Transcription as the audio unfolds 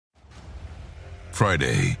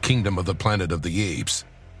Friday, Kingdom of the Planet of the Apes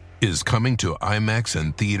is coming to IMAX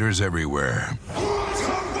and theaters everywhere. What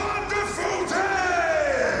a wonderful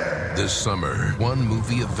day! This summer, one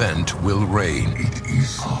movie event will reign. It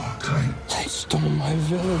is our time. They stole my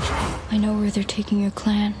village. I know where they're taking your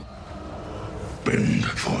clan. Bend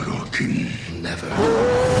for your king. Never.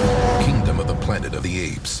 Kingdom of the Planet of the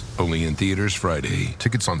Apes. Only in theaters Friday.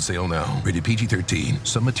 Tickets on sale now. Rated PG-13.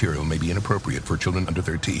 Some material may be inappropriate for children under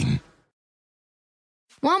 13.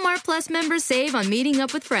 Walmart Plus members save on meeting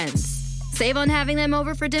up with friends. Save on having them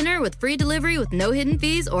over for dinner with free delivery with no hidden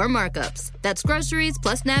fees or markups. That's groceries,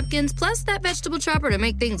 plus napkins, plus that vegetable chopper to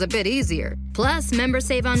make things a bit easier. Plus, members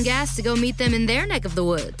save on gas to go meet them in their neck of the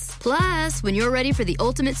woods. Plus, when you're ready for the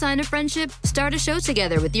ultimate sign of friendship, start a show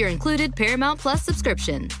together with your included Paramount Plus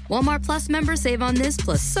subscription. Walmart Plus members save on this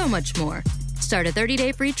plus so much more. Start a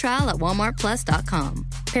 30-day free trial at walmartplus.com.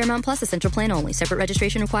 Paramount Plus Essential Plan only. Separate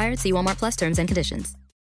registration required. See Walmart Plus terms and conditions.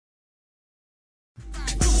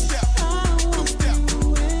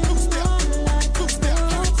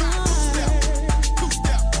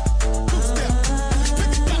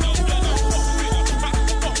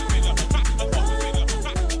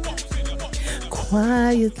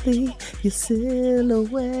 Quietly, your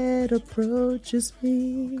silhouette approaches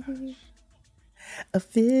me. A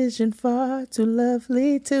vision far too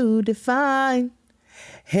lovely to define.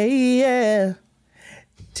 Hey, yeah.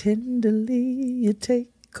 Tenderly, you take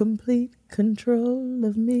complete control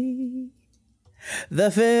of me.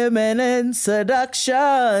 The feminine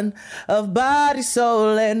seduction of body,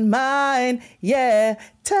 soul, and mind. Yeah,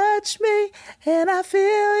 touch me and I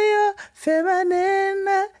feel your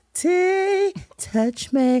femininity.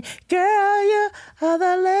 Touch me, girl, you are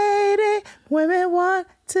the lady women want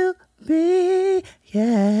to be.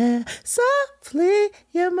 Yeah, softly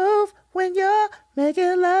you move when you're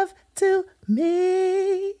making love to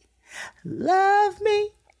me. Love me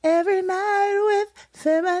every night with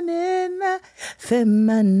femininity.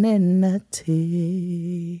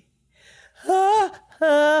 Femininity.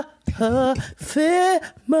 Oh,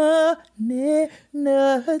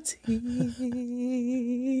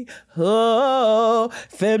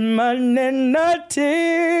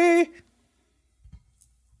 femininity.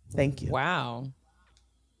 Thank you. Wow.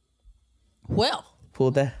 Well, pull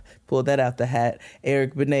that out the hat.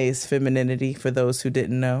 Eric Benet's Femininity, for those who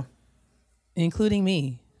didn't know. Including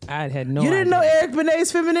me. I had no idea. You didn't know Eric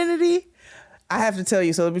Benet's Femininity? I have to tell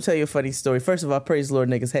you, so let me tell you a funny story. First of all, praise the Lord,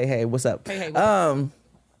 niggas. Hey, what's up? Hey, what's up?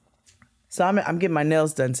 So I'm getting my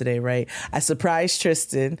nails done today, right? I surprised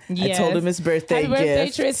Tristan. Yes. I told him his birthday gift. Happy birthday,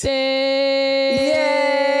 Tristan!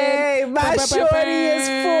 Yay! My shorty is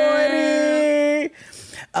 40.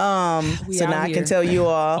 So now I can tell you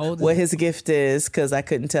all what his gift is, because I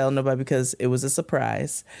couldn't tell nobody because it was a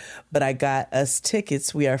surprise. But I got us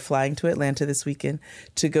tickets. We are flying to Atlanta this weekend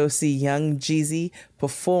to go see Young Jeezy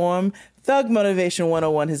perform Thug Motivation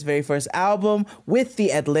 101, his very first album, with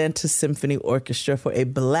the Atlanta Symphony Orchestra for a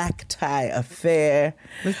black tie affair.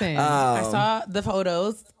 Listen, I saw the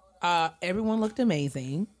photos. Everyone looked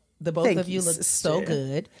amazing. The both of you looked so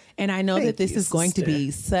good. And I know that this is going to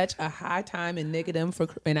be such a high time in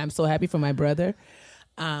niggerdom and I'm so happy for my brother.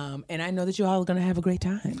 And I know that you all are going to have a great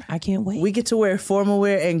time. I can't wait. We get to wear formal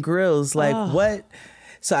wear and grills. Like what?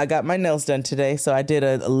 So I got my nails done today. So I did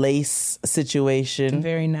a lace situation.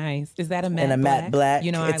 Very nice. Is that a matte and a black? Matte black.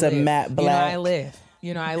 You know, it's a matte black.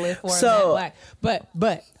 You know, I live for a matte black.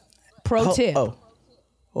 But pro tip.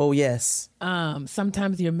 Oh yes.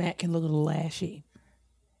 Sometimes your matte can look a little ashy.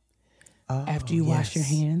 After you wash your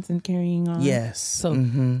hands and carrying on. Yes. So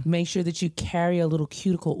make sure that you carry a little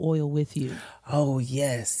cuticle oil with you. Oh,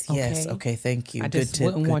 yes. Yes. Okay, thank you. I just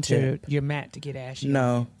wouldn't want your mat to get ashy.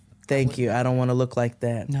 No, thank you. I don't want to look like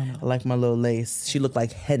that. No. I like my little lace. She looked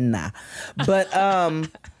like henna. But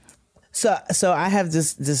so I have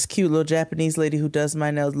this cute little Japanese lady who does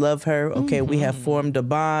my nails. Love her. Okay, we have formed a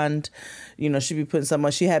bond. You know, she be putting something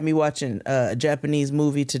on. She had me watching a Japanese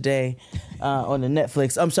movie today on the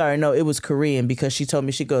Netflix. I'm sorry, no, it was Korean, because she told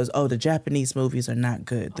me, she goes, "Oh, the Japanese movies are not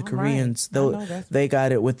good. The Koreans, though, they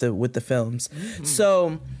got it with the films."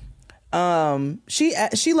 So,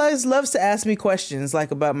 she loves to ask me questions like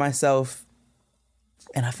about myself,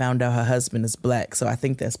 and I found out her husband is black, so I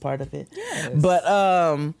think that's part of it. Yes. But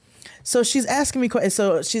so she's asking me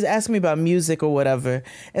about music or whatever,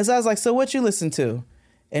 and so I was like, "So what you listen to?"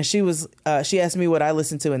 And she asked me what I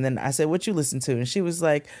listen to, and then I said, "What you listen to?" And she was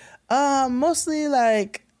like, mostly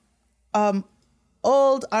like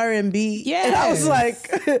old R&B. Yeah. And I was like,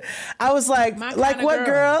 like what,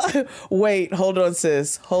 girl? Wait, hold on,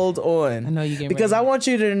 sis. Hold on. I know you get because ready. I want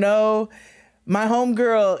you to know my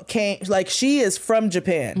homegirl came, like, she is from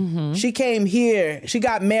Japan. Mm-hmm. She came here. She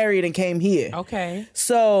got married and came here. Okay.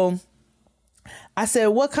 So I said,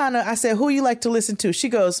 who you like to listen to? She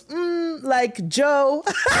goes, like Joe.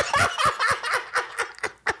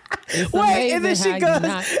 Wait, and then she goes,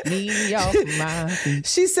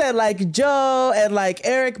 she said like Joe and like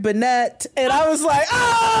Eric Bennett. And I was like,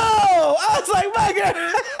 my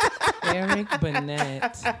girl. Eric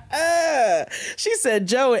Bennett. She said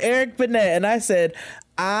Joe and Eric Bennett. And I said,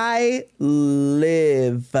 I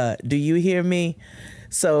live. Do you hear me?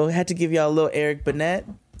 So I had to give y'all a little Eric Bennett.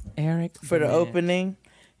 For the opening.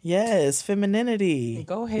 Yes, femininity.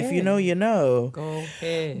 Go ahead. If you know, you know. Go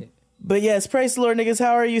ahead. But yes, praise the Lord, niggas.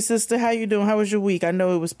 How are you, sister? How you doing? How was your week? I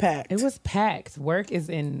know it was packed. It was packed. Work is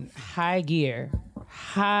in high gear.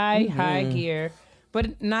 High gear.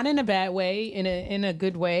 But not in a bad way, in a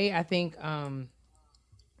good way. I think I'm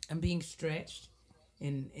being stretched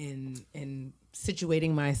in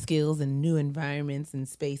situating my skills in new environments and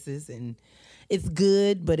spaces, and it's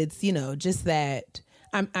good, but it's, just that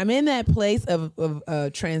I'm in that place of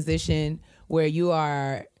transition where you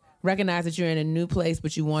are recognize that you're in a new place,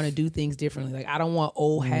 but you want to do things differently. Like, I don't want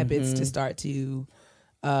old habits to start to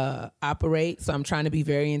operate. So I'm trying to be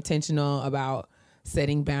very intentional about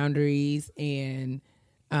setting boundaries and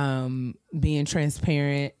being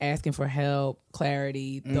transparent, asking for help,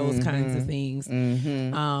 clarity, those kinds of things.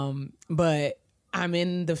 But I'm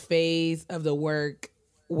in the phase of the work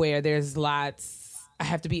where there's lots I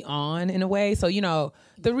have to be on in a way. So,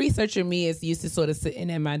 the researcher me is used to sort of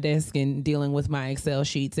sitting at my desk and dealing with my Excel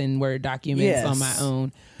sheets and Word documents on my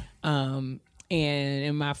own. And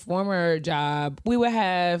in my former job, we would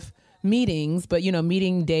have meetings, but,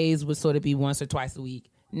 meeting days would sort of be once or twice a week.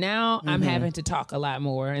 Now I'm having to talk a lot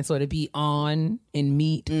more and sort of be on and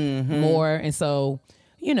meet more. And so,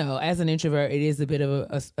 as an introvert, it is a bit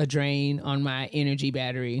of a drain on my energy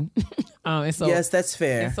battery. And so, yes, that's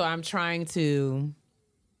fair. And so I'm trying to,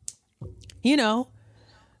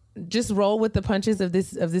 just roll with the punches of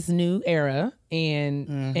this new era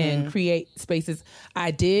and create spaces.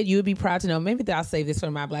 You would be proud to know, maybe I'll save this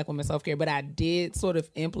for my Black woman self-care, but I did sort of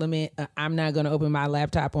implement I'm not going to open my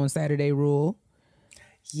laptop on Saturday rule.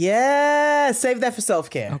 Yeah, save that for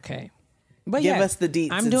self-care. Okay. But give us the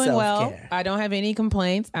deets. I'm doing well. I don't have any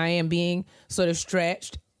complaints. I am being sort of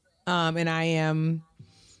stretched, and I am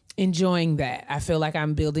enjoying that. I feel like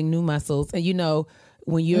I'm building new muscles. And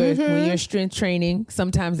when you're strength training,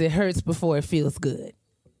 sometimes it hurts before it feels good.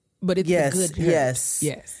 But it's a good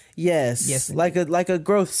hurt. Yes. Like a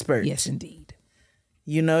growth spurt. Yes, indeed.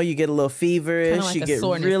 You get a little feverish, like you get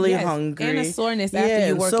soreness. Really hungry. And a soreness after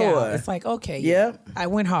you work out. It's like, okay, I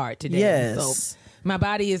went hard today. Yes. So my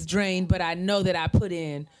body is drained, but I know that I put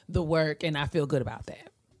in the work and I feel good about that.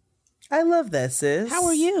 I love that, sis. How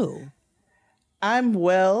are you? I'm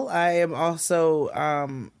well. I am also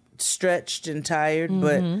stretched and tired,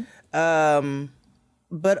 but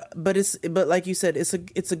like you said, it's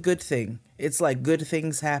a good thing. It's like good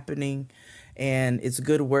things happening, and it's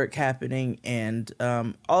good work happening, and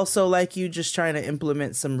also like you just trying to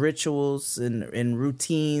implement some rituals and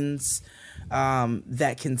routines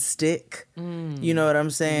that can stick. You know what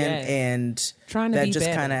I'm saying? Yes. And trying to that be just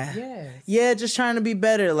better. kind of just trying to be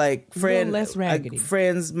better. Like less raggedy.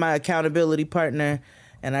 Friend's my accountability partner,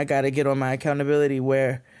 and I got to get on my accountability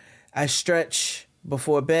where I stretch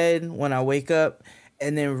before bed when I wake up,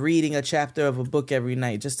 and then reading a chapter of a book every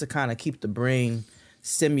night just to kind of keep the brain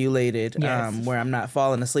stimulated, where I'm not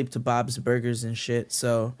falling asleep to Bob's Burgers and shit.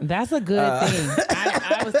 So that's a good thing.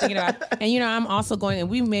 I was thinking about, and I'm also going, and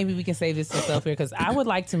we can save this for self-care, because I would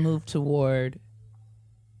like to move toward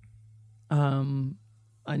a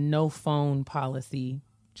no phone policy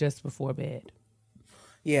just before bed.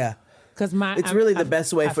 Yeah. Because it's really the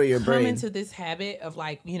best way for your brain. I've come into this habit of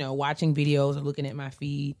watching videos or looking at my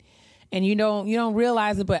feed, and you don't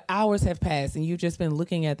realize it, but hours have passed and you've just been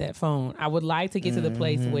looking at that phone. I would like to get to the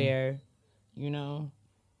place where, the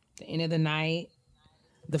end of the night,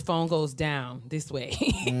 the phone goes down this way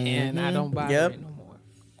and I don't bother it no more.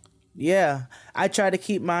 Yeah, I try to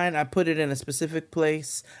keep mine. I put it in a specific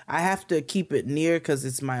place. I have to keep it near because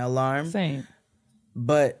it's my alarm. Same.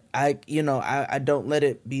 But I don't let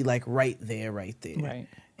it be like right there. Right.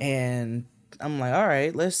 And I'm like, all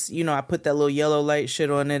right, let's, I put that little yellow light shit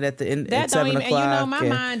on it at the end at 7 o'clock. My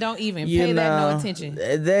mind don't even pay that no attention.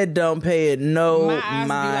 That don't pay it no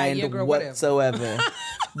mind whatsoever.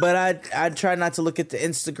 But I try not to look at the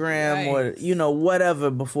Instagram or whatever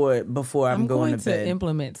before I'm going to bed. To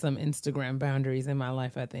implement some Instagram boundaries in my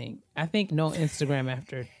life. I think no Instagram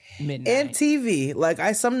after midnight. And TV. Like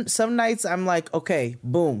some nights I'm like, okay,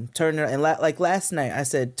 boom, turn it. And like last night I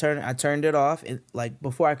said I turned it off. And like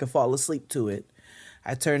before I could fall asleep to it,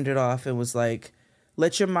 I turned it off and was like,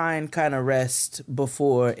 let your mind kind of rest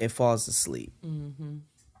before it falls asleep. Mm-hmm.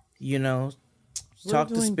 Talk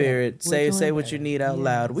to spirit. Say what you need out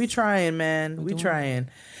loud. We trying, man. We trying.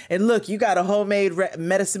 And look, you got a homemade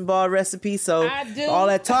medicine ball recipe. So all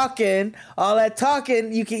that talking,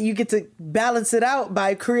 you get to balance it out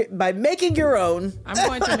by making your own. I'm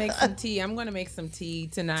going to make some tea. I'm going to make some tea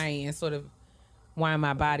tonight and sort of wind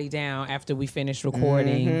my body down after we finish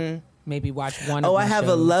recording. Mm-hmm. Maybe watch one of I have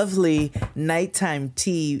a lovely nighttime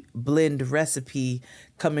tea blend recipe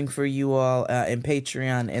coming for you all in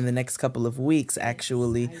Patreon in the next couple of weeks,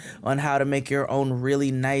 actually, on how to make your own really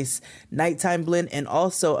nice nighttime blend and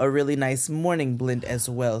also a really nice morning blend as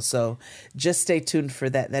well. So just stay tuned for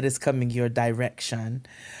that. That is coming your direction.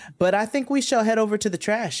 But I think we shall head over to the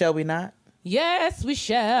trash, shall we not? Yes, we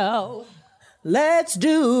shall. Let's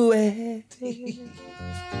do it.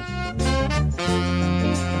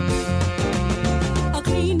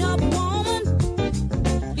 Clean-up woman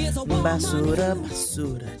is a woman. Basura,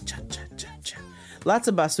 cha. Lots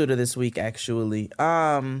of basura this week, actually.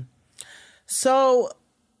 So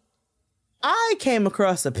I came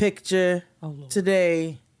across a picture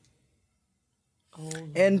today,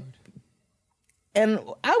 and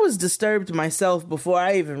I was disturbed myself before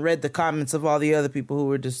I even read the comments of all the other people who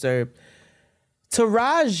were disturbed.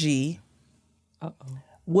 Taraji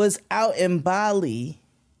was out in Bali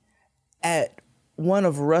at one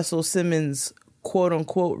of Russell Simmons'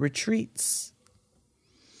 quote-unquote retreats.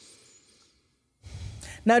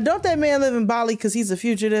 Now, don't that man live in Bali because he's a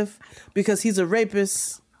fugitive? Because he's a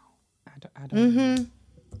rapist? I don't know.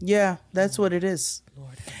 Yeah, that's what it is.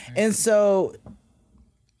 And so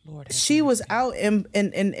she was out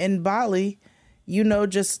in Bali,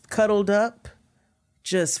 just cuddled up,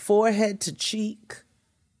 just forehead to cheek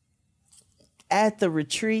at the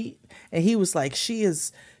retreat. And he was like, she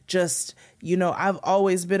is just... I've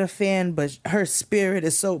always been a fan, but her spirit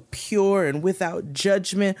is so pure and without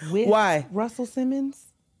judgment. Why? Russell Simmons?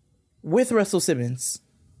 With Russell Simmons.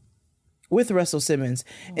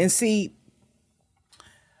 And see,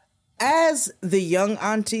 as the young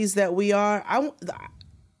aunties that we are,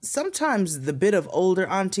 sometimes the bit of older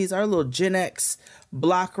aunties, our little Gen X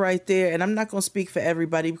block right there, and I'm not going to speak for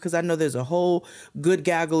everybody because I know there's a whole good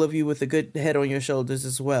gaggle of you with a good head on your shoulders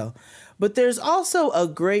as well. But there's also a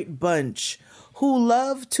great bunch who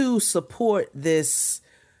love to support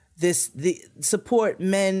support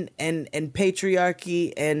men and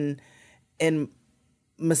patriarchy and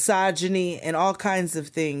misogyny and all kinds of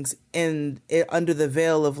things under the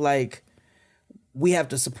veil of like, we have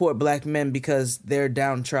to support black men because they're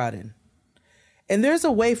downtrodden. And there's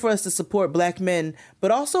a way for us to support black men,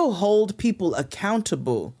 but also hold people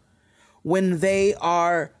accountable when they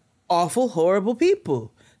are awful, horrible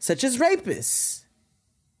people, such as rapists.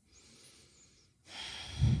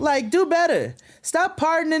 Like, do better. Stop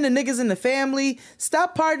pardoning the niggas in the family.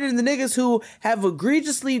 Stop pardoning the niggas who have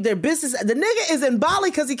egregiously their business. The nigga is in Bali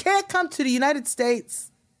because he can't come to the United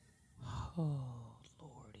States. Oh,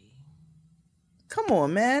 Lordy. Come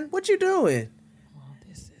on, man. What you doing?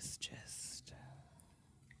 This is just...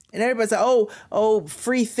 And everybody's like, oh,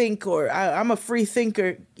 free think, or I'm a free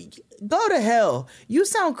thinker. Go to hell. You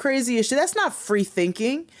sound crazy as shit. That's not free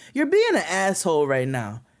thinking. You're being an asshole right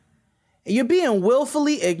now. You're being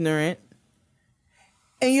willfully ignorant.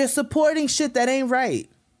 And you're supporting shit that ain't right.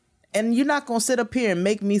 And you're not going to sit up here and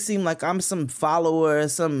make me seem like I'm some follower or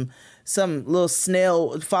some little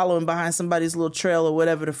snail following behind somebody's little trail or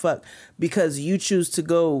whatever the fuck because you choose to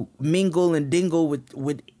go mingle and dingle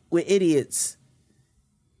with idiots.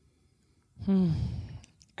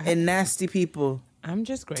 And nasty people. I'm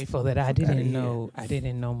just grateful that I didn't know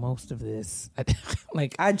most of this.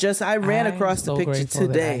 I ran across the picture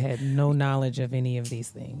today. I had no knowledge of any of these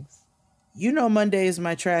things. Monday is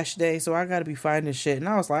my trash day, so I got to be finding shit. And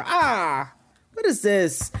I was like, what is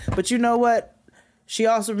this? But you know what? She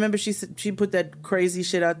also, remember, she put that crazy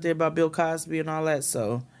shit out there about Bill Cosby and all that.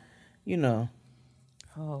 So,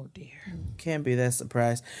 Oh, dear. Can't be that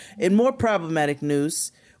surprised. In more problematic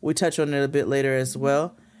news, we touch on it a bit later as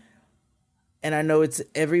well. And I know it's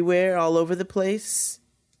everywhere, all over the place.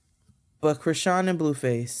 But Krishan and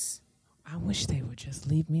Blueface. I wish they would just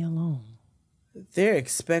leave me alone. They're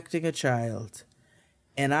expecting a child.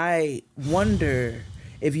 And I wonder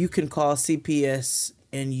if you can call CPS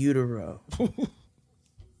in utero.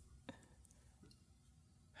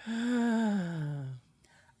 I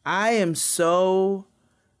am so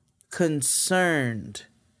concerned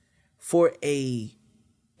for a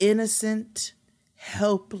innocent,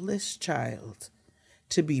 helpless child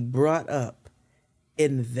to be brought up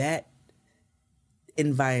in that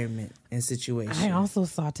environment and situation. I also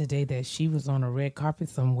saw today that she was on a red carpet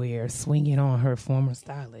somewhere swinging on her former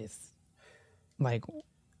stylist. Like,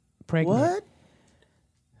 pregnant. What?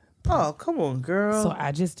 Oh, come on, girl. So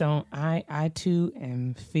I just don't, I too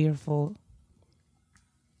am fearful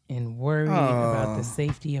and worried about the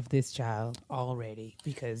safety of this child already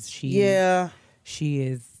because she is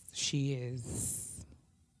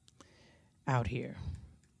out here.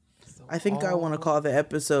 So I think I want to call the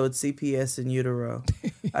episode CPS in utero.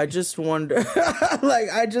 I just wonder,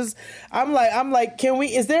 I'm like,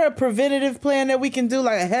 is there a preventative plan that we can do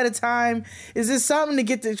like ahead of time? Is this something to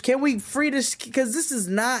get can we free this? Because this is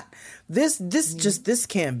not, this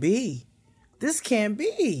can't be. This can't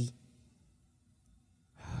be.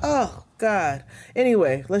 Oh, God.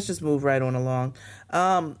 Anyway, let's just move right on along.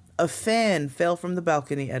 A fan fell from the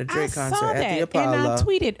balcony at a Drake concert at the Apollo. And I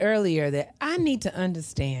tweeted earlier that I need to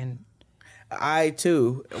understand. I,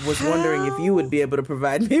 too, was wondering if you would be able to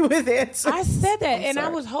provide me with answers. I said that, and I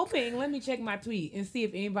was hoping, let me check my tweet and see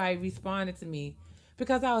if anybody responded to me.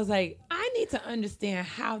 Because I was like, I need to understand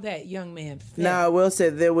how that young man felt. Now, I will say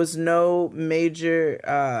there was no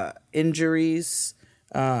major injuries.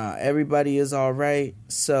 Everybody is all right.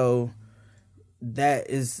 So that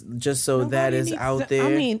is just so nobody that is out there. I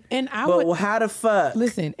mean, and how the fuck?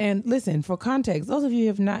 Listen, for context, those of you who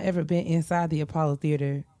have not ever been inside the Apollo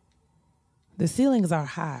Theater, the ceilings are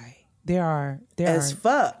high. There are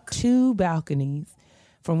fuck 2 balconies.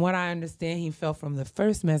 From what I understand, he fell from the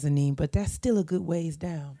first mezzanine, but that's still a good ways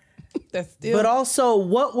down. But also,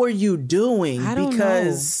 what were you doing? I don't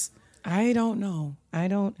know.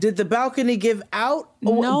 Did the balcony give out?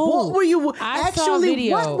 No. What were you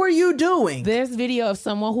what were you doing? There's video of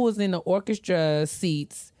someone who was in the orchestra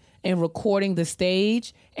seats and recording the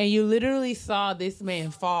stage, and you literally saw this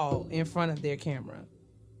man fall in front of their camera.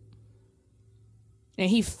 And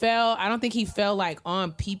he fell, I don't think he fell like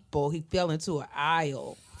on people. He fell into an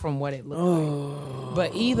aisle from what it looked like.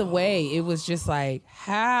 But either way, it was just like,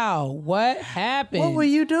 how? What happened? What were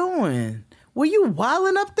you doing? Were you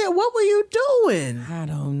wilding up there? What were you doing? I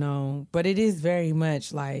don't know. But it is very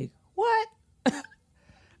much like, what?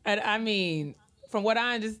 And I mean, from what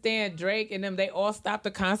I understand, Drake and them, they all stopped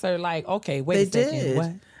the concert like, okay, wait a second. Did.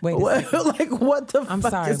 What? Wait a second. Like, what the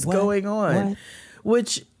fuck is going on? What?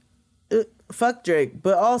 Which... fuck Drake,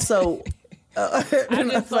 but also I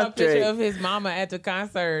just saw a picture of his mama at the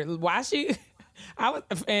concert. And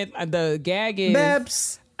the gag is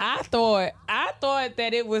Babs. I thought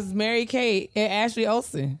that it was Mary Kate and Ashley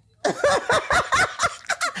Olsen.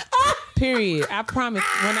 Period. I promise.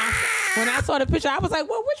 When I saw the picture, I was like,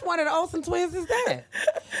 well, which one of the Olsen twins is that?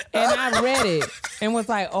 And I read it and was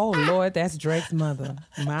like, oh Lord, that's Drake's mother.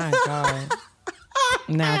 My God.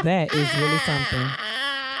 Now that is really something.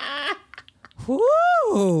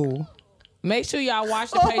 Woo! Make sure y'all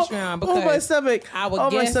watch the Patreon because my stomach.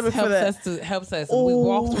 Our guest helps us. We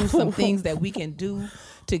walk through some things that we can do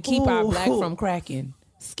to keep our black from cracking.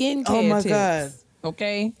 Skincare tips. God.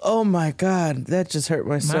 Okay? Oh my God. That just hurt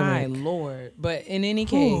my stomach. My Lord. But in any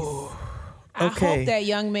case, I hope that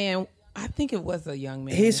young man, I think it was a young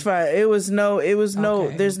man. He's fine. There's no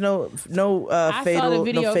fatalities. I saw the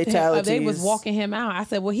video of him, they was walking him out. I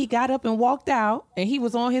said, well, he got up and walked out and he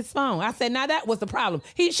was on his phone. I said, now that was the problem.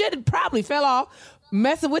 He should have probably fell off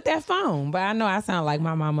messing with that phone. But I know I sound like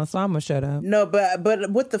my mama, so I'm going to shut up. No, but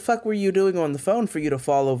what the fuck were you doing on the phone for you to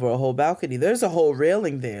fall over a whole balcony? There's a whole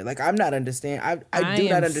railing there. Like, I'm not understand. I do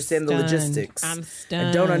not understand the logistics. I'm stunned.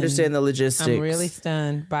 I don't understand the logistics. I'm really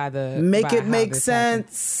stunned by the... Make it make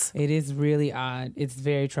sense. It is really odd. It's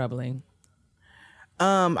very troubling.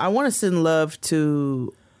 I want to send love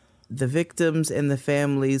to the victims and the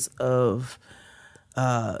families of...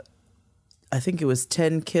 I think it was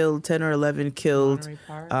 10 or 11 killed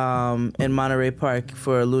in Monterey Park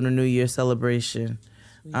for a Lunar New Year celebration.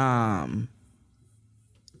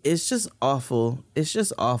 It's just awful. It's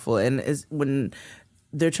just awful. And it's when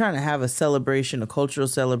they're trying to have a celebration, a cultural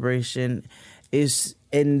celebration,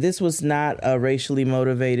 and this was not a racially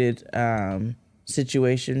motivated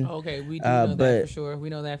situation. Okay, we do know that for sure. We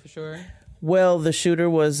know that for sure. Well, the shooter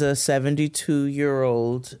was a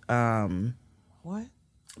 72-year-old what?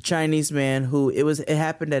 Chinese man it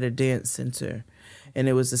happened at a dance center, and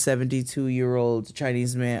it was a 72-year-old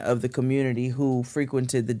Chinese man of the community who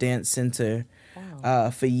frequented the dance center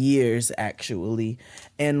for years, actually,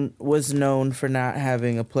 and was known for not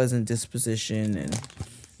having a pleasant disposition and,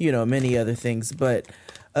 many other things. But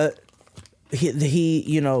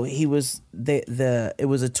he was it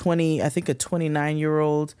was a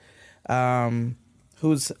 29-year-old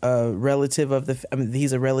who's a relative of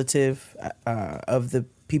he's a relative of the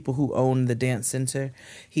people who own the dance center.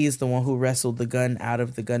 He is the one who wrestled the gun out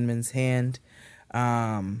of the gunman's hand.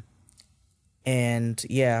 And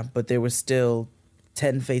yeah, but there was still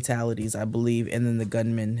 10 fatalities, I believe, and then the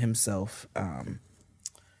gunman himself, I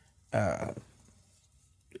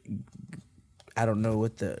don't know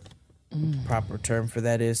what the proper term for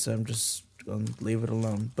that is, so I'm just gonna leave it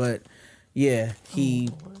alone. But yeah, he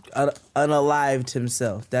unalived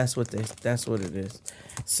himself. That's what it is.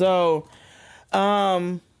 So,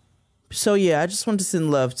 yeah, I just want to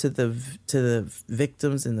send love to the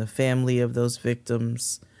victims and the family of those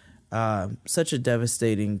victims. Such a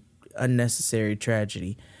devastating, unnecessary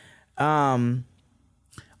tragedy. Also,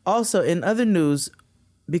 in other news,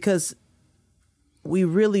 because we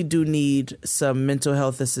really do need some mental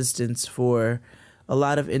health assistance for a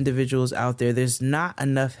lot of individuals out there. There's not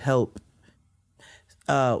enough help.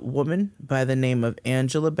 A woman by the name of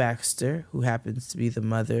Angela Baxter, who happens to be the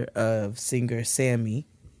mother of singer Sammy,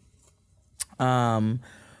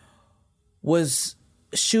 was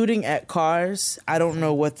shooting at cars. I don't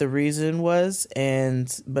know what the reason was,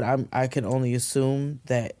 but I can only assume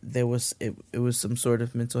that it was some sort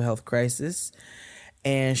of mental health crisis,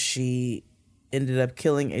 and she ended up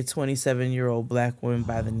killing a 27-year-old black woman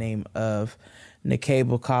by the name of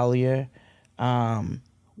Nakeba Collier,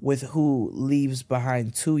 with who leaves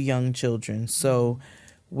behind 2 young children. So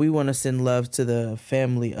we want to send love to the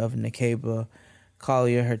family of Nakeba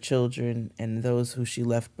Collier, her children, and those who she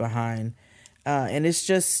left behind. And it's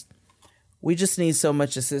just, we just need so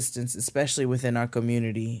much assistance, especially within our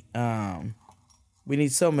community. We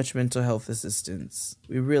need so much mental health assistance.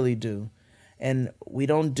 We really do. And we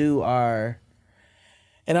don't do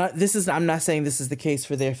I'm not saying this is the case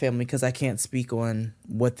for their family because I can't speak on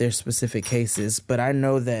what their specific case is, but I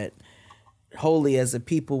know that wholly as a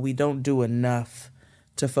people, we don't do enough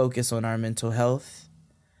to focus on our mental health.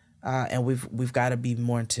 And we've got to be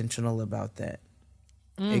more intentional about that.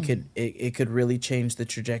 It could really change the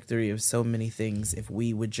trajectory of so many things if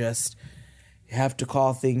we would just have to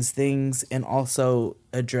call things and also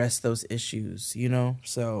address those issues,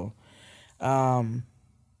 So,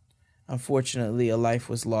 unfortunately, a life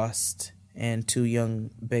was lost and 2 young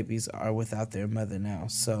babies are without their mother now.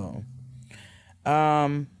 So,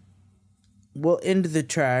 we'll end the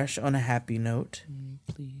trash on a happy note.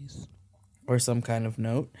 Please. Or some kind of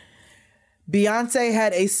note. Beyonce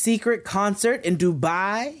had a secret concert in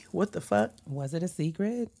Dubai. What the fuck? Was it a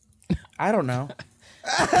secret? I don't know.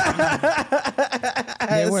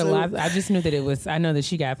 There were lots. I just knew that it was. I know that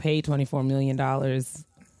she got paid $24 million to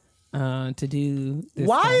do this.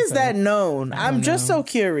 Why concert. is that known? I'm just so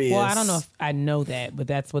curious. Well, I don't know if I know that, but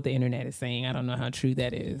that's what the internet is saying. I don't know how true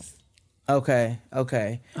that is. Okay.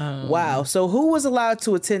 Wow. So who was allowed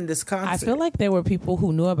to attend this concert? I feel like there were people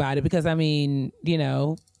who knew about it because, I mean,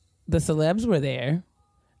 the celebs were there.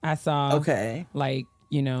 I saw,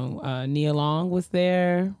 Nia Long was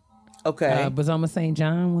there. Okay. Bazoma St.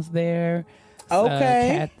 John was there.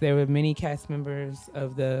 Okay. There were many cast members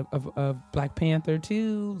of Black Panther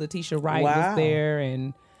too. Letitia Wright was there,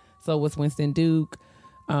 and so was Winston Duke.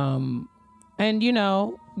 And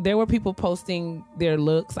there were people posting their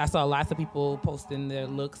looks. I saw lots of people posting their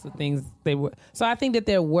looks, the things they were. So I think that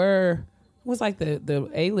there were. It was like the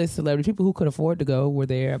A-list celebrity people who could afford to go were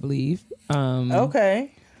there, I believe.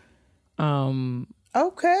 Okay.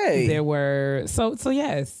 Okay. There were so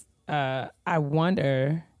yes. I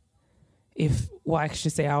wonder if, well, I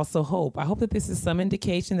should say, I also hope. I hope that this is some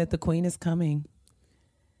indication that the Queen is coming.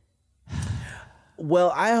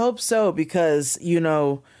 Well, I hope so because,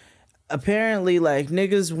 apparently, like,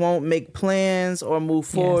 niggas won't make plans or move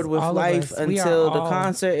forward with life until the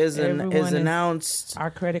concert is announced. Our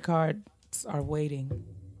credit cards are waiting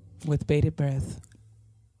with bated breath.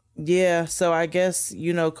 Yeah, so I guess,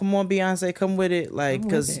 come on, Beyonce, come with it. Like,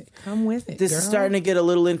 because come with it. This girl. is starting to get a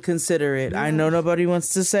little inconsiderate. Yeah. I know nobody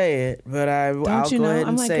wants to say it, but I'll go ahead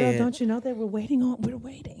and say it. Don't you know that we're waiting?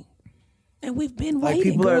 And we've been waiting. Like,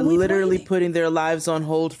 people are literally putting their lives on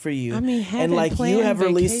hold for you. I mean, and like, you have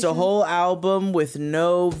released a whole album with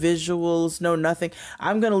no visuals, no nothing.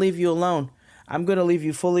 I'm going to leave you alone. I'm going to leave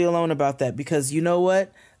you fully alone about that because you know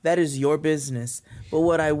what? That is your business. But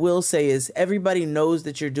what I will say is everybody knows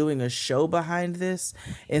that you're doing a show behind this.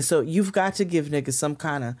 And so you've got to give niggas some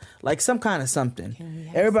kind of something.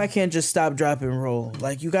 Everybody can't just stop, drop, and roll.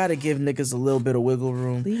 Like, you got to give niggas a little bit of wiggle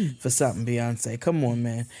room for something, Beyonce. Come on,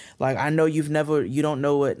 man. Like, I know you don't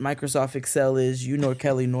know what Microsoft Excel is, you nor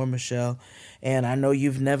Kelly nor Michelle. And I know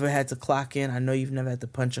you've never had to clock in. I know you've never had to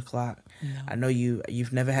punch a clock. No. I know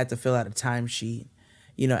you've never had to fill out a timesheet.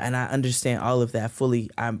 You know, and I understand all of that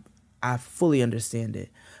fully. I fully understand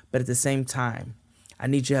it. But at the same time, I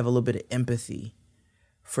need you to have a little bit of empathy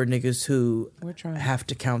for niggas who have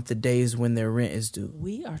to count the days when their rent is due.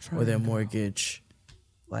 We are trying. Or their mortgage.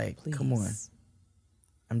 Like, please. Come on.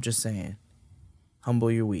 I'm just saying.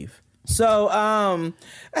 Humble your weave. So,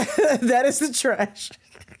 that is the trash.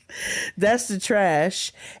 That's the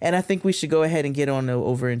trash. And I think we should go ahead and get on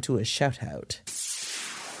over into a shout out.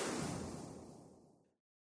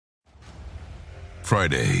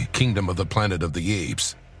 Friday, Kingdom of the Planet of the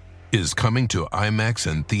Apes is coming to IMAX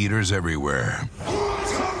and theaters everywhere.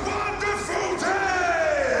 What a wonderful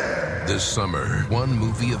day! This summer, one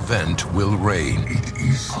movie event will reign. It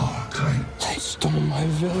is our time. They stole my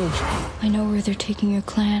village. I know where they're taking your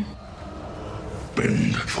clan.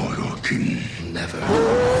 Bend for your king. Never.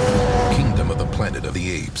 Kingdom of the Planet of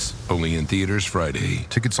the Apes. Only in theaters Friday.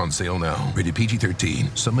 Tickets on sale now. Rated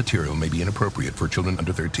PG-13. Some material may be inappropriate for children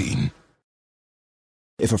under 13.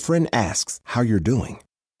 If a friend asks how you're doing,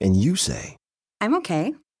 and you say, I'm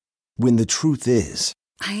okay. When the truth is,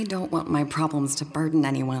 I don't want my problems to burden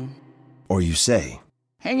anyone. Or you say,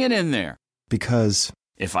 hang it in there. Because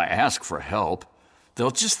if I ask for help,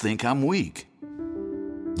 they'll just think I'm weak.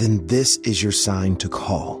 Then this is your sign to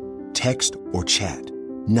call, text, or chat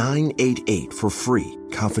 988 for free,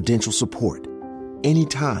 confidential support.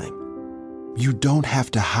 Anytime. You don't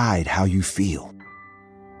have to hide how you feel.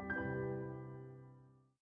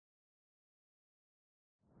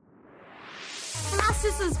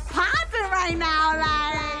 This is popping right now,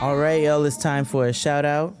 like. All right, y'all, it's time for a shout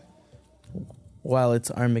out while it's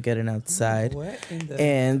Armageddon outside.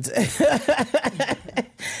 And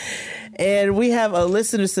and we have a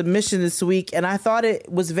listener submission this week, and I thought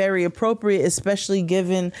it was very appropriate, especially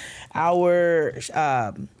given our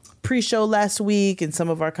pre-show last week and some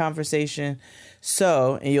of our conversation.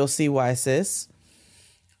 So, and you'll see why, sis.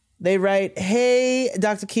 They write, hey,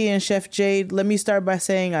 Dr. Kia and Chef Jade, let me start by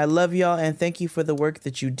saying I love y'all and thank you for the work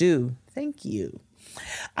that you do. Thank you.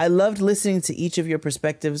 I loved listening to each of your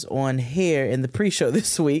perspectives on hair in the pre-show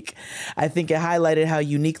this week. I think it highlighted how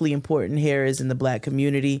uniquely important hair is in the Black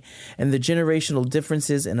community and the generational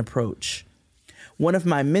differences in approach. One of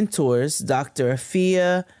my mentors, Dr.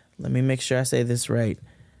 Afia, let me make sure I say this right,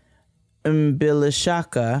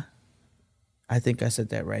 Mbilishaka, I think I said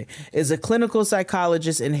that right, is a clinical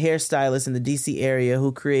psychologist and hairstylist in the DC area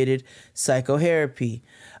who created Psychotherapy,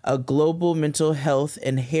 a global mental health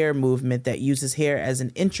and hair movement that uses hair as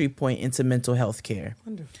an entry point into mental health care.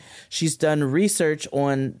 Wonderful. She's done research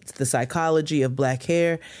on the psychology of Black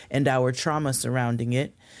hair and our trauma surrounding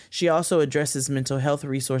it. She also addresses mental health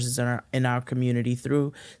resources in our community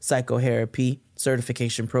through Psychotherapy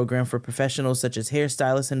certification program for professionals such as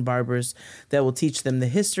hairstylists and barbers that will teach them the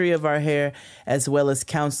history of our hair, as well as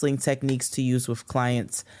counseling techniques to use with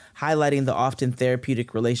clients, highlighting the often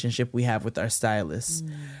therapeutic relationship we have with our stylists.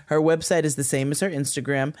 Her website is the same as her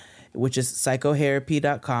Instagram, which is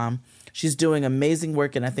psychotherapy.com. She's doing amazing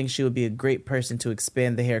work, and I think she would be a great person to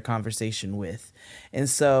expand the hair conversation with. And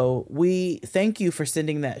so we thank you for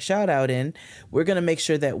sending that shout out in. We're going to make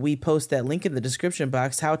sure that we post that link in the description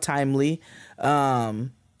box. How timely,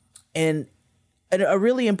 and a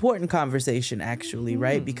really important conversation, actually,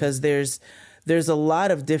 right? Because there's a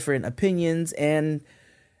lot of different opinions and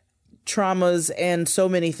traumas and so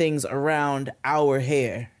many things around our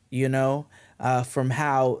hair, you know? From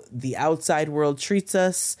how the outside world treats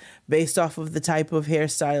us based off of the type of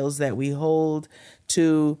hairstyles that we hold,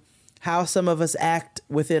 to how some of us act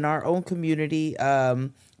within our own community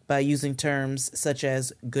by using terms such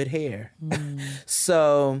as good hair.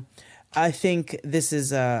 So I think this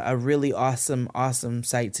is a really awesome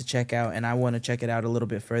site to check out, and I want to check it out a little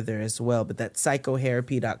bit further as well. But that's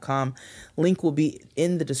psychotherapy.com. Link will be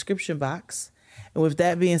in the description box. And with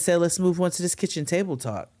that being said, let's move on to this kitchen table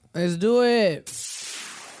talk. Let's do it.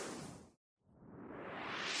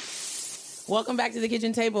 Welcome back to the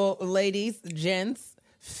kitchen table, ladies, gents,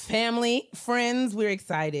 family, friends. We're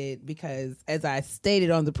excited because, as I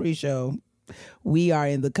stated on the pre-show, we are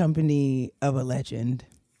in the company of a legend,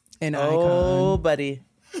 an icon. Oh, buddy.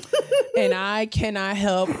 And I cannot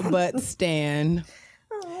help but stan.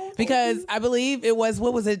 Because I believe it was,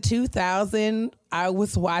 2000? I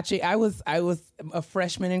was a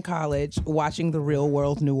freshman in college watching The Real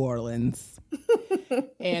World New Orleans.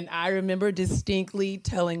 And I remember distinctly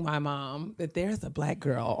telling my mom that there's a Black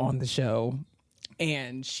girl on the show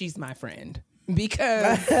and she's my friend.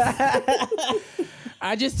 Because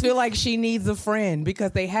I just feel like she needs a friend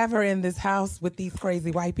because they have her in this house with these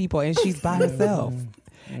crazy white people and she's by herself.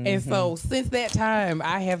 And so since that time,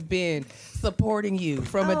 I have been supporting you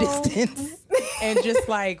from a distance. And just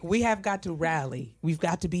like, we have got to rally. We've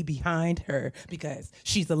got to be behind her because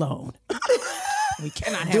she's alone. We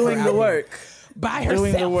cannot have doing her the work. By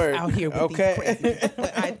herself out here with these crazy.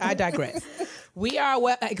 But I digress. We are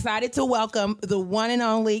excited to welcome the one and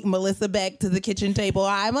only Melissa Beck to the kitchen table.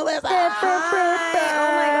 Hi, Melissa. Hi.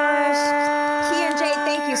 Oh my gosh. Key and Jay,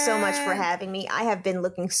 thank you so much for having me. I have been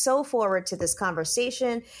looking so forward to this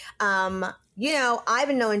conversation. I've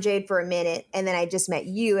been knowing Jade for a minute, and then I just met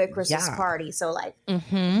you at Chris's party. So,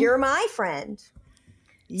 you're my friend.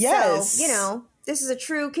 Yes. So, this is a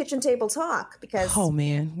true kitchen table talk because... Oh,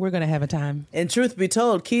 man. We're going to have a time. And truth be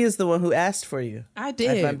told, Key is the one who asked for you. I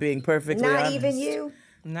did. If I'm being perfectly honest. Not even you.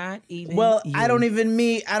 Not even Well, you. I don't even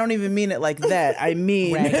mean it like that. I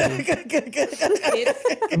mean...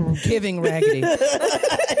 It's giving raggedy. It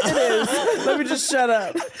is. Let me just shut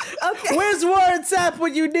up. Okay. Where's Warren Sapp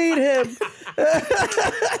when you need him?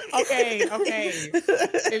 Okay.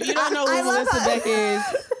 If you don't know who Melissa Beck is,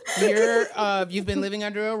 you've been living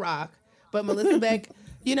under a rock. But Melissa Beck,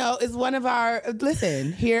 is one of our,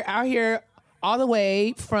 out here all the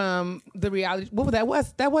way from the reality. What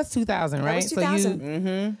was that? Was 2000, right? That was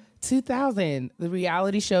 2000. So 2000, the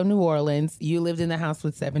reality show New Orleans. You lived in the house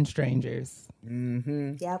with 7 strangers.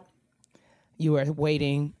 Mm-hmm. Yep. You were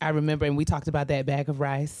waiting. I remember, and we talked about that bag of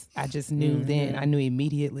rice. I just knew then. I knew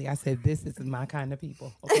immediately. I said, "This is my kind of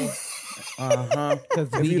people." Okay.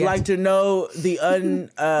 If you'd like to know the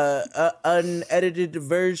unedited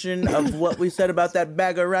version of what we said about that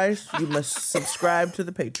bag of rice, you must subscribe to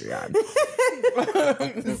the Patreon.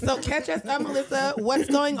 So catch us up, Melissa. What's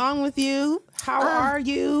going on with you? How are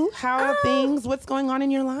you? How are things? What's going on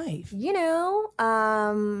in your life?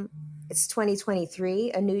 It's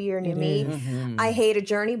 2023, a new year, new me. Mm-hmm. I hate a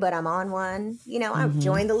journey, but I'm on one. I've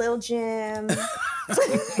joined the little gym.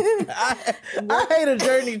 I hate a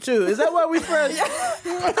journey too. Is that why we friends?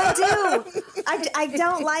 I do. I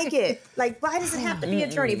don't like it. Like, why does it have to be a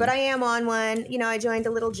journey? But I am on one. I joined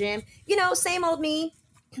a little gym. Same old me.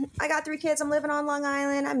 I got 3 kids. I'm living on Long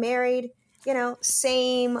Island. I'm married.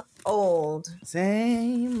 Same old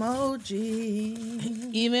G.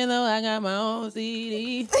 Even though I got my own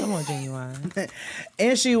CD. Come on, Genuine.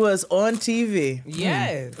 And she was on TV.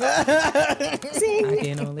 Yes. I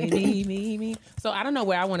can only be me. So I don't know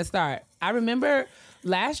where I want to start. I remember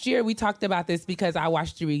last year we talked about this because I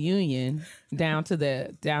watched the reunion down to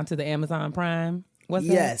the Amazon Prime. What's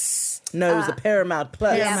that? Yes. No, it was a Paramount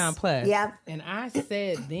Plus. Paramount Plus. Yep. And I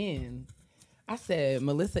said then,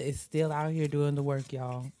 Melissa is still out here doing the work,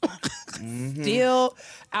 y'all. Still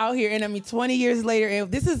out here. And 20 years later, and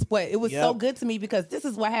this is what, it was so good to me because this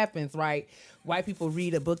is what happens, right? White people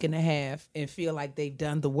read a book and a half and feel like they've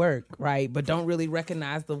done the work, right? But don't really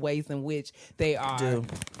recognize the ways in which they are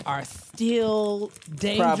still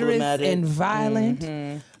dangerous and violent,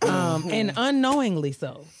 and unknowingly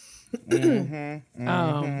so.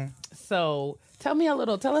 So tell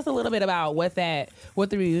us a little bit about what the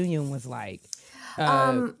reunion was like.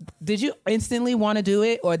 Did you instantly want to do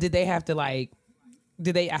it, or did I have to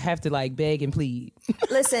beg and plead?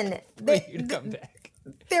 Listen, for you to come back?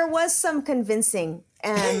 There was some convincing,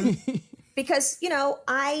 because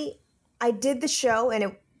I did the show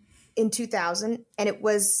in 2000, and it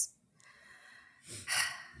was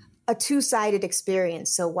a 2-sided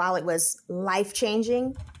experience. So while it was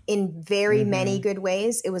life-changing in very many good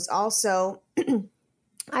ways, it was also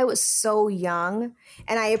I was so young,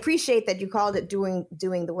 and I appreciate that you called it doing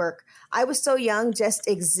the work. I was so young, just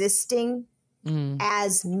existing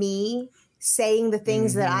as me, saying the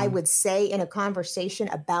things that I would say in a conversation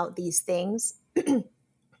about these things,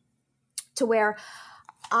 to where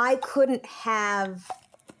I couldn't have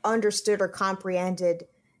understood or comprehended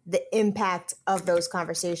the impact of those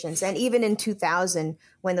conversations. And even in 2000,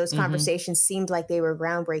 when those conversations seemed like they were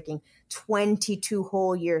groundbreaking, 22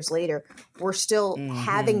 whole years later, we're still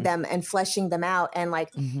having them and fleshing them out and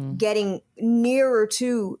getting nearer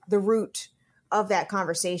to the root of that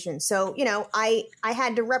conversation. So, I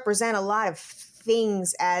had to represent a lot of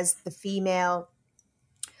things as the female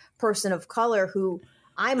person of color who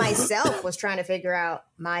I myself was trying to figure out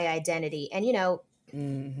my identity. And,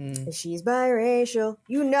 she's biracial.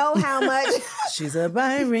 You know how much she's a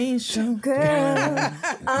biracial girl.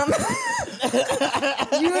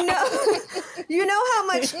 You know how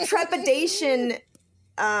much trepidation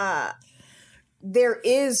there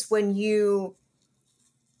is when you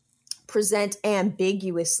present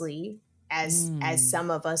ambiguously, as some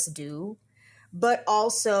of us do, but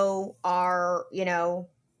also are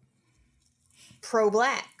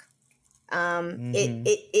pro-Black.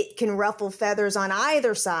 It can ruffle feathers on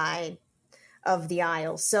either side of the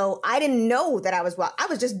aisle. So I didn't know that I was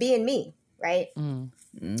just being me, right?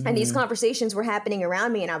 Mm-hmm. And these conversations were happening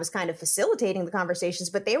around me, and I was kind of facilitating the conversations,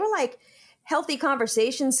 but they were like healthy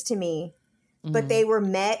conversations to me, but they were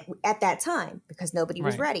met at that time because nobody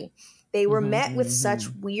was ready. They were met with such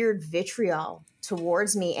weird vitriol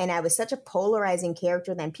towards me, and I was such a polarizing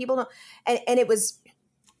character then. People don't, and it was,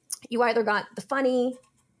 you either got the funny,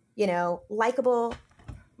 likable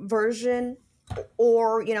version,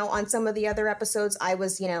 or, on some of the other episodes, I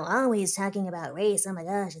was, always talking about race. Oh my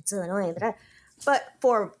gosh, it's so annoying. But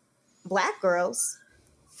for Black girls,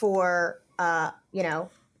 for,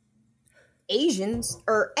 Asians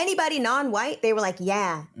or anybody non-white, they were like,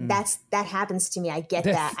 yeah, that happens to me. I get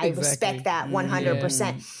that. I respect that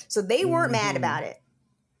 100%. So they weren't mad about it,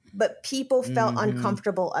 but people felt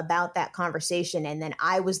uncomfortable about that conversation. And then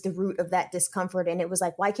I was the root of that discomfort. And it was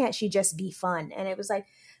like, why can't she just be fun? And it was like,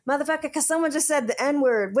 motherfucker, because someone just said the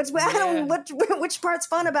N-word. Which part's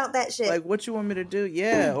fun about that shit? Like, what you want me to do?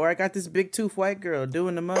 Yeah. Or I got this big tooth white girl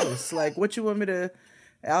doing the most. Like, what you want me to...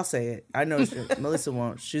 I'll say it. I know Melissa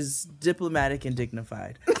won't. She's diplomatic and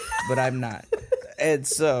dignified, but I'm not. And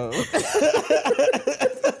so...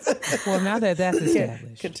 Well, now that's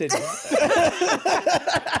established. Continue.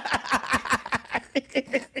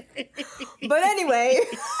 But anyway,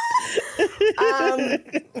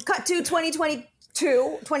 cut to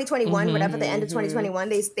 2021, whatever, the end of 2021,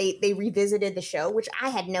 they revisited the show, which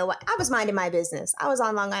I was minding my business. I was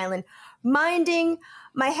on Long Island minding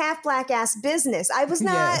my half black ass business. I was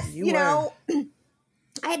not,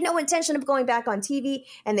 I had no intention of going back on TV,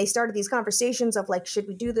 and they started these conversations of like, should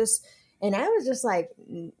we do this? And I was just like,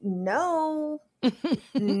 no,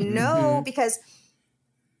 because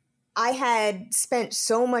I had spent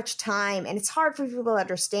so much time, and it's hard for people to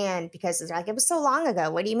understand because it's like, it was so long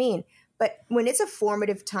ago. What do you mean? But when it's a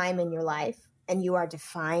formative time in your life and you are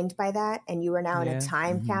defined by that, and you are now in a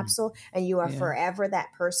time capsule and you are forever that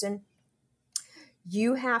person,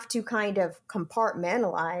 you have to kind of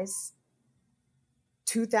compartmentalize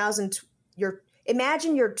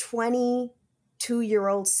imagine your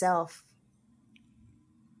 22-year-old self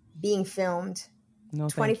being filmed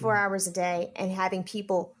 24 hours a day and having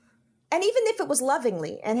people, and even if it was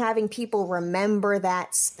lovingly, and having people remember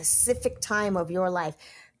that specific time of your life.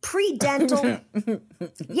 Pre-dental, you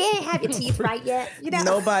ain't have your teeth right yet.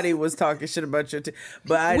 Nobody was talking shit about your teeth,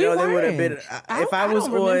 but I know there would have been. If I was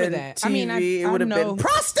on TV, it would have been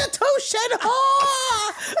prostitution.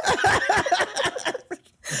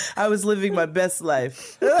 I was living my best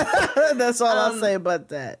life. That's all I'll say about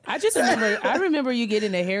that. I remember you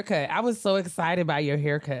getting a haircut. I was so excited by your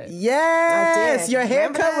haircut. Yes, your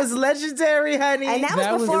haircut was legendary, honey. And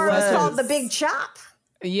that was before it was called the Big Chop.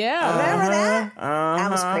 Yeah. Remember that?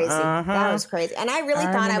 That was crazy. That was crazy. And I really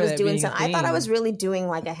thought I was doing something. I thought I was really doing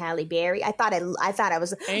like a Halle Berry. I thought I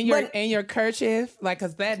was. And your kerchief, like,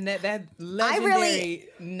 cause that legendary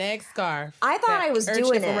neck scarf. I thought I was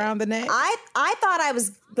doing it around the neck. I thought I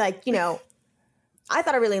was like, I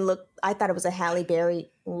thought it was a Halle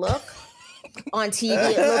Berry look. On TV,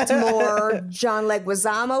 it looked more John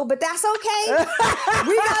Leguizamo, but that's okay.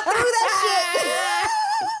 We got through that shit.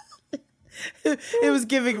 It was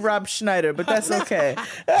giving Rob Schneider, but that's okay.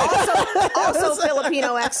 Also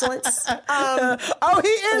Filipino excellence. He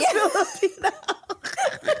is Filipino.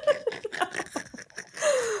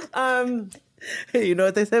 You know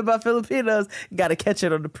what they say about Filipinos? You got to catch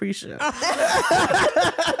it on the pre-show. But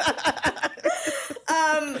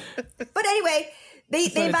anyway, they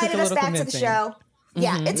invited us back to the show.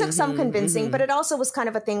 Yeah, it took some convincing, but it also was kind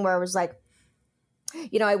of a thing where it was like,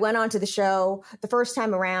 I went on to the show the first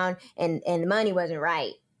time around and the money wasn't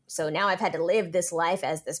right. So now I've had to live this life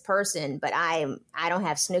as this person, but I don't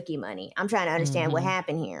have Snooki money. I'm trying to understand what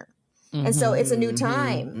happened here. And so it's a new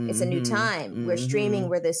time. It's a new time. We're streaming,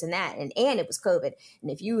 we're this and that. And it was COVID. And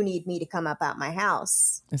if you need me to come up out my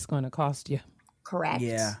house, it's going to cost you. Correct.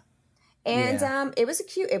 Yeah. And it was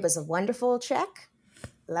a wonderful check.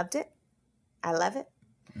 Loved it. I love it.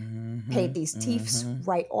 Paid these teeths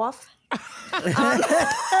right off.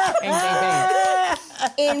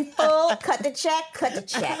 In full, cut the check.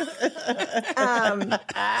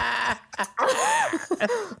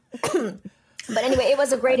 But anyway, it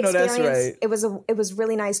was a great experience. Right. It was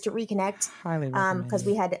really nice to reconnect. Highly recommend. Because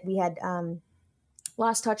we had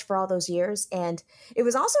lost touch for all those years, and it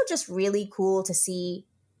was also just really cool to see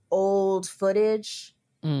old footage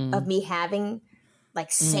of me having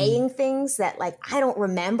saying things that I don't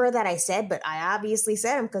remember that I said, but I obviously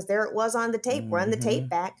said them because there it was on the tape. Run the tape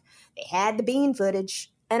back. They had the bean footage,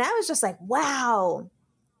 and I was just like, wow.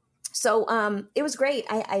 So it was great.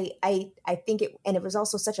 I think it, and it was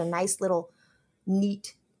also such a nice little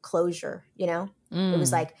neat closure, you know? It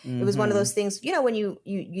was like, it was one of those things, you know, when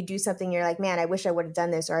you do something, you're like, man, I wish I would have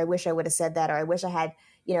done this, or I wish I would have said that, or I wish I had,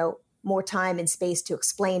 you know, more time and space to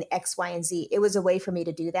explain X, Y, and Z. It was a way for me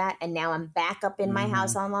to do that. And now I'm back up in my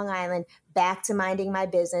house on Long Island, back to minding my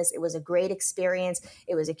business. It was a great experience.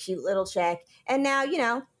 It was a cute little check. And now, you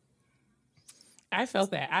know. I felt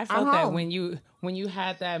that. I felt that when you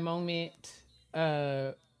had that moment,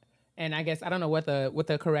 and I guess I don't know what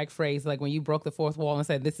the correct phrase, like when you broke the fourth wall and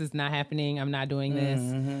said, "This is not happening. I'm not doing this.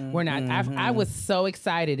 We're not." I was so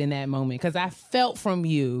excited in that moment because I felt from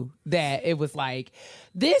you that it was like,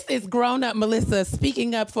 this is grown up Melissa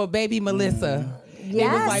speaking up for baby Melissa.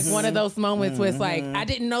 Yes. It was like one of those moments where it's like, I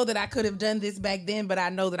didn't know that I could have done this back then, but I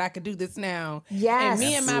know that I could do this now. Yes. And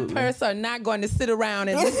me and my purse are not going to sit around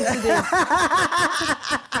and listen to this.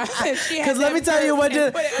 Because let me tell you what,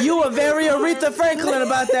 you were very Aretha Franklin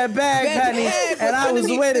about that bag, honey, and I was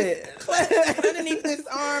with it. Underneath this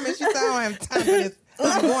arm, and she said, I don't have time for this.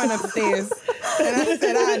 I'm going upstairs. And I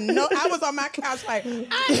said, I know. I was on my couch like, I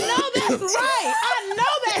know that's right. I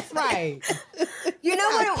know that's right. You know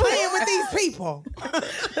what it was? Playing with these people.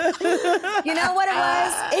 You know what it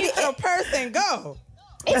was? Get your purse and go.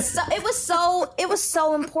 It was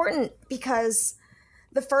so important because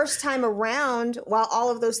the first time around, while all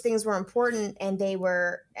of those things were important and they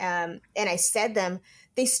were, and I said them,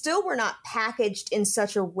 they still were not packaged in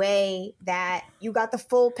such a way that you got the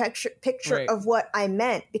full picture right. of what I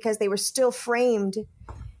meant, because they were still framed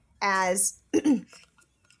as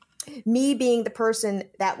me being the person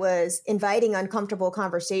that was inviting uncomfortable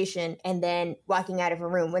conversation and then walking out of a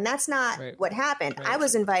room, when that's not right. what happened. Right. I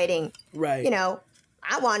was inviting, right. you know,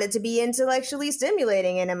 I wanted to be intellectually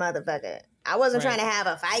stimulating in a motherfucker. I wasn't right. trying to have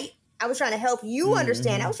a fight. I was trying to help you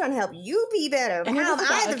understand. I was trying to help you be better. And how am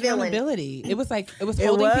I the villain? It was like, it was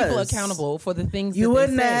holding people accountable for the things you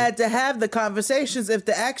wouldn't have had to have the conversations if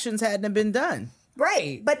the actions hadn't been done.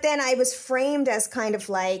 Right. But then I was framed as kind of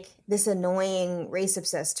like this annoying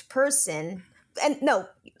race-obsessed person. And no,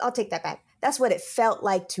 I'll take that back. That's what it felt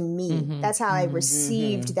like to me. That's how I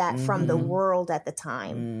received that from the world at the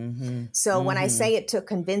time. So when I say it took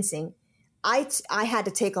convincing, I had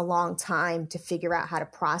to take a long time to figure out how to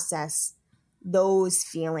process those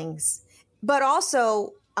feelings, but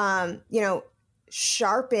also, you know,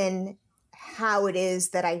 sharpen how it is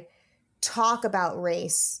that I talk about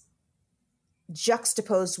race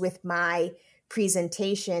juxtaposed with my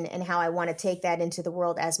presentation and how I want to take that into the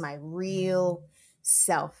world as my real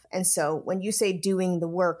self. And so when you say doing the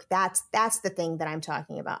work, that's the thing that I'm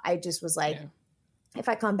talking about. I just was like, if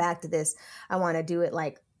I come back to this, I want to do it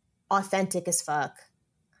like authentic as fuck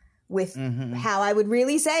with how I would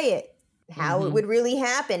really say it, how it would really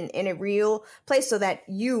happen in a real place, so that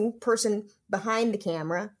you, person behind the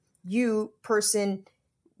camera, you, person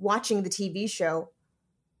watching the TV show,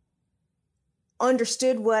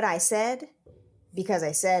 understood what I said because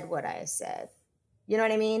I said what I said. You know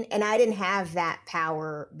what I mean? And I didn't have that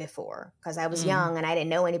power before because I was young and I didn't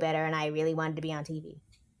know any better and I really wanted to be on TV.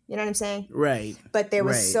 You know what I'm saying? Right. But there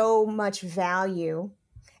was so much value.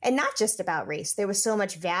 And not just about race. There was so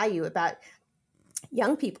much value about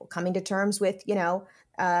young people coming to terms with, you know,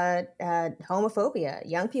 homophobia,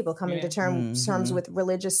 young people coming to terms with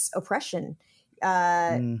religious oppression.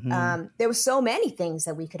 There were so many things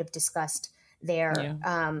that we could have discussed there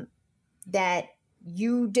that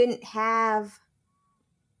you didn't have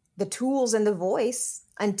the tools and the voice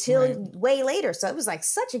until way later. So it was like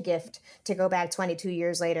such a gift to go back 22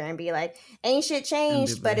 years later and be like, ain't shit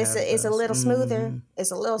changed, but it's a little smoother.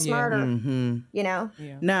 It's a little smarter, you know?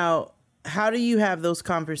 Yeah. Now, how do you have those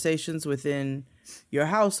conversations within your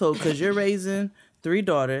household? Because you're raising 3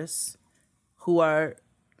 daughters who are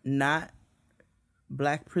not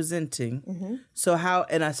Black presenting. So how,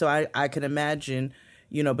 I can imagine,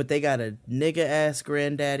 you know, but they got a nigga ass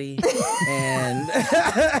granddaddy and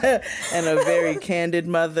and a very candid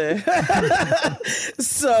mother.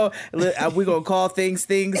 So we're gonna call things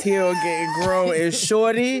here on Getting Grown. Is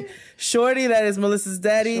Shorty, that is Melissa's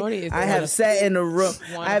daddy. I have sat in the room.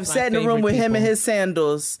 I have sat in the room with him in his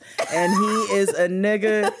sandals, and he is a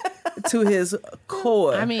nigga to his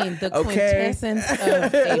core. I mean, the quintessence of a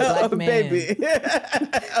Black man. Baby.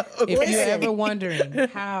 If you're ever wondering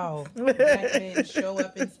how Black men show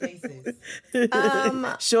up in spaces,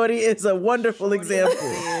 Shorty is a wonderful example.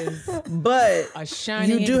 But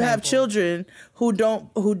you do have children who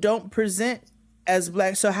don't present as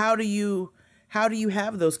Black. So how do you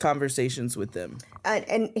have those conversations with them?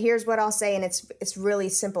 And here's what I'll say, and it's really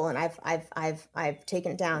simple, and I've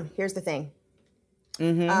taken it down. Here's the thing.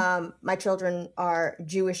 My children are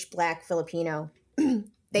Jewish, Black, Filipino.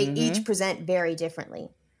 They each present very differently.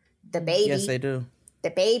 The baby, yes, they do. The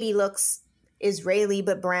baby looks Israeli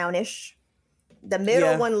but brownish. The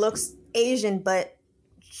middle one looks Asian, but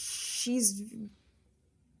she's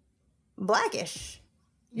blackish.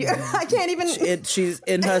 I can't even. She's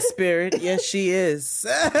in her spirit. Yes, she is.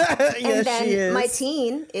 Yes, and then she is. My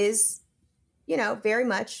teen is, very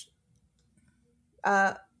much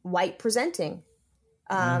white presenting.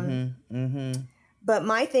 But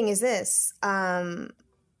my thing is this.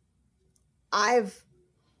 I've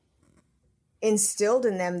instilled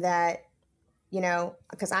in them that,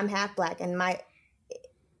 because I'm half black, and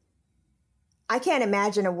I can't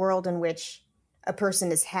imagine a world in which a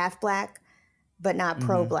person is half black but not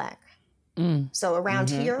pro-black. So around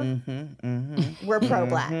here, we're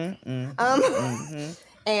pro-black.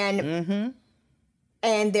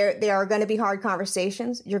 And there are going to be hard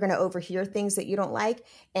conversations. You're going to overhear things that you don't like.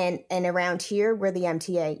 And around here, we're the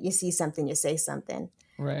MTA. You see something, you say something.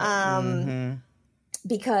 Right.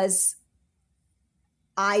 Because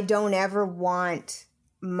I don't ever want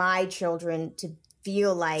my children to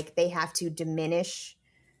feel like they have to diminish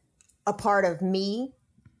a part of me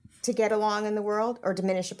to get along in the world, or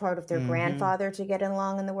diminish a part of their grandfather to get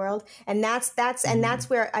along in the world. And that's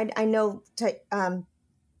where I know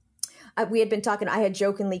we had been talking. I had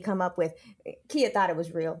jokingly come up with, Kia thought it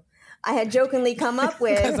was real. I had jokingly come up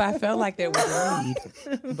with, because I felt like there was a need,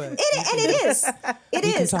 but it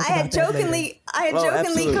is. I had jokingly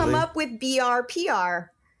come up with BRPR,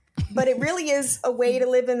 but it really is a way to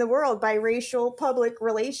live in the world. Biracial public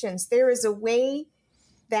relations. There is a way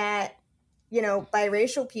that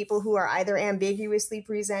biracial people who are either ambiguously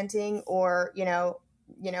presenting or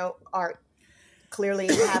are clearly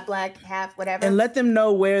half black, half whatever. And let them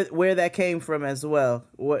know where that came from as well.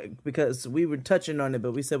 Because we were touching on it,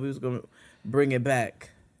 but we said we was going to bring it back.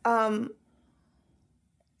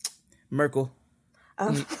 Merkel.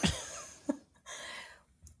 I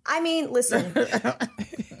mean, listen.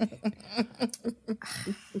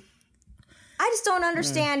 I just don't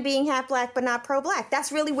understand being half black but not pro-black. That's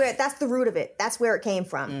the root of it. That's where it came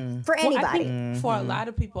from. For anybody. Well, I think for a lot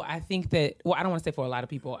of people, I think that, I don't want to say for a lot of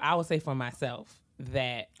people, I will say for myself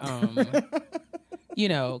that, I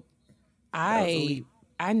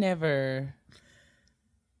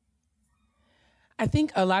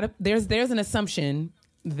think a lot of, there's an assumption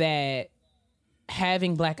that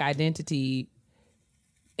having black identity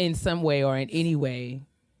in some way or in any way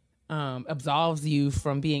absolves you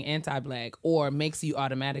from being anti-black or makes you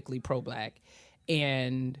automatically pro-black.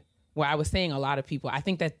 And what I was saying, a lot of people, I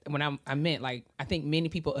think that when I meant, like, I think many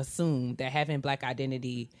people assume that having black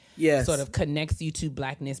identity sort of connects you to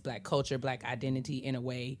blackness, black culture, black identity in a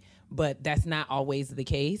way, but that's not always the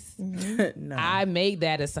case. No. I made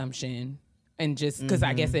that assumption, and just because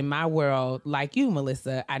I guess in my world, like you,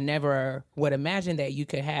 Melissa, I never would imagine that you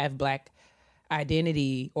could have black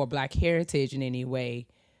identity or black heritage in any way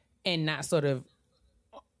and not sort of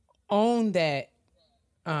own that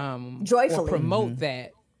joyfully, or promote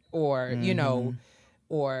that, or move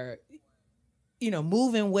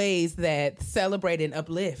in ways that celebrate and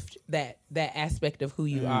uplift that aspect of who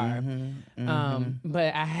you are.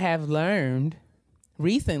 But I have learned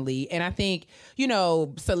recently, and I think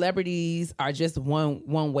celebrities are just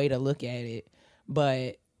one way to look at it,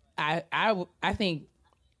 but I think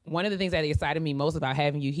one of the things that excited me most about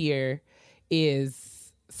having you here is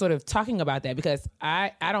sort of talking about that, because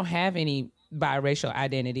I don't have any biracial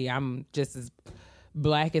identity. I'm just as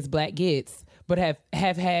black as black gets, but have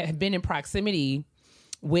been in proximity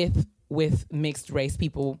with mixed race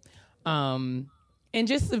people, and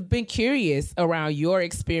just have been curious around your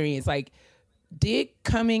experience. Like, did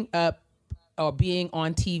coming up or being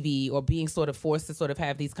on TV or being sort of forced to sort of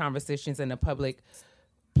have these conversations in a public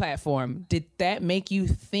platform, did that make you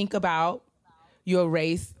think about your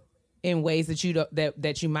race in ways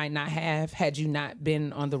that you might not have had you not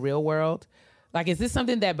been on the real world? Like, is this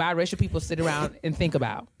something that biracial people sit around and think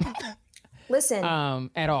about? Listen,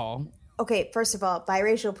 at all? Okay, first of all,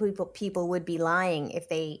 biracial people would be lying if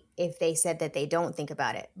they said that they don't think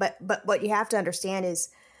about it. But what you have to understand is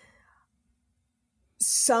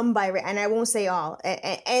some biracial, and I won't say all,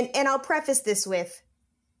 and I'll preface this with,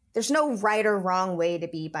 there's no right or wrong way to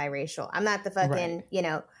be biracial. I'm not the fucking,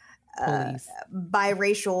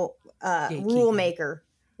 biracial rule maker,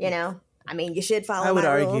 I mean, you should follow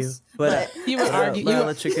my rules. But you would argue. I'll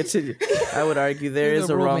let you continue. I would argue there is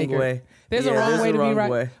a wrong way. There's a wrong way to be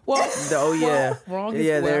right. Well, wrong.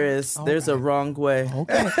 There is. Okay. There's a wrong way.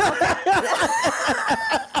 Okay.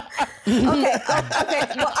 Okay.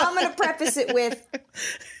 Well, I'm going to preface it with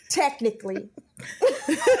technically.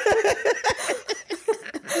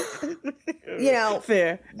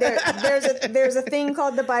 Fair. There's a thing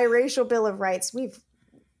called the Biracial Bill of Rights. We've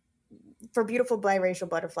for beautiful biracial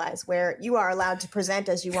butterflies, where you are allowed to present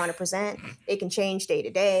as you want to present. It can change day to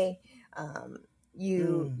day.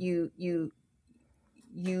 You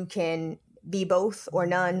can be both or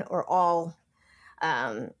none or all.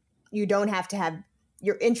 You don't have to have,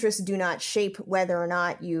 your interests do not shape whether or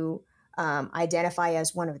not you identify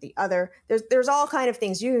as one or the other. There's all kind of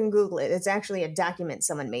things. You can Google it. It's actually a document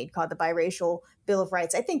someone made called the Biracial Bill of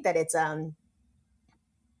Rights. I think that it's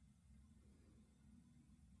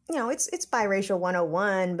it's biracial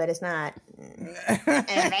 101, but it's not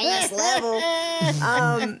advanced level.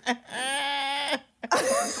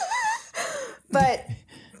 But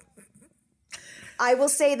I will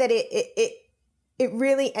say that it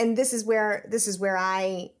really, and this is where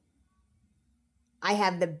I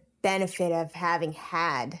have the benefit of having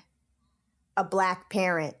had a Black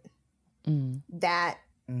parent that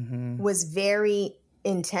was very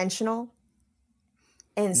intentional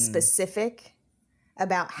and specific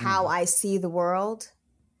about how I see the world,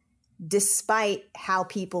 despite how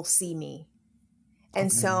people see me.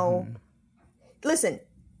 And so, listen,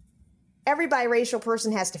 every biracial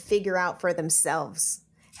person has to figure out for themselves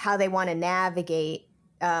how they want to navigate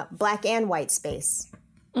Black and white space,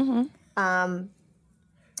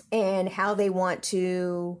 and how they want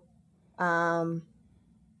to,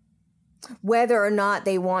 whether or not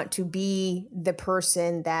they want to be the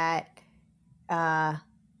person that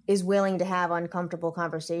is willing to have uncomfortable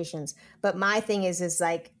conversations. But my thing is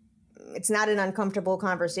like, it's not an uncomfortable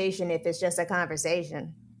conversation if it's just a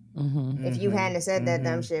conversation. If you hadn't said that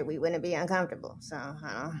dumb shit, we wouldn't be uncomfortable. So,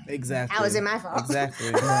 exactly. How is it my fault?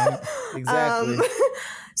 Exactly. Right. Exactly.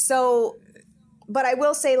 So, but I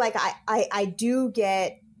will say, like, I do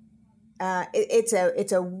get,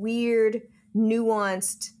 it's a weird,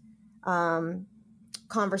 nuanced,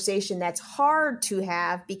 conversation that's hard to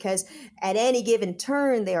have, because at any given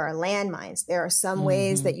turn there are landmines. There are some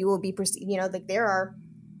ways that you will be perceived. Like there are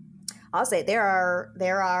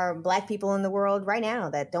Black people in the world right now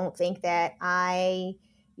that don't think that I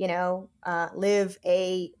live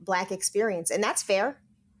a Black experience, and that's fair.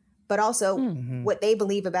 But also, what they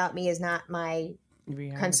believe about me is not my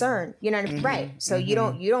concern. You know what I mean? Right? So you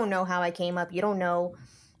don't know how I came up. You don't know.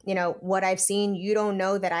 What I've seen. You don't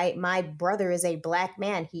know that my brother is a Black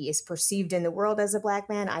man. He is perceived in the world as a Black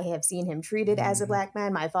man. I have seen him treated as a Black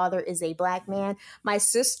man. My father is a Black man. My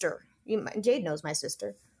sister, Jade knows my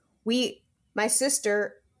sister. My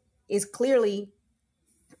sister is clearly,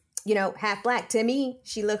 half Black. To me,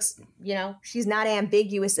 she looks, she's not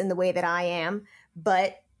ambiguous in the way that I am,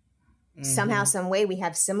 but somehow, some way we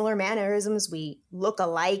have similar mannerisms. We look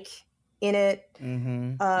alike in a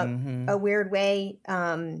weird way.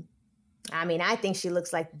 I think she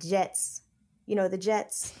looks like the Jets. The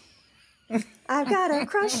Jets. I've got a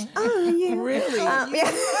crush on you. Really?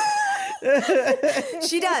 Yeah.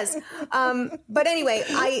 She does. But anyway,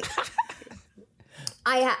 I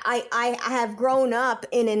have grown up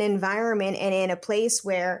in an environment and in a place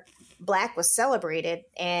where Black was celebrated,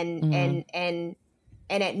 and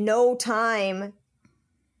at no time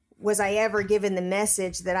was I ever given the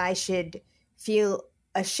message that I should feel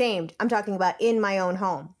ashamed. I'm talking about in my own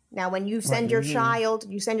home. Now, when you send your child,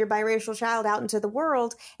 you send your biracial child out into the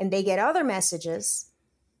world, and they get other messages,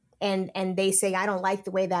 and they say, I don't like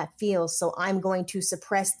the way that feels, so I'm going to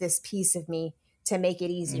suppress this piece of me to make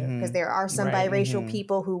it easier. Because there are some biracial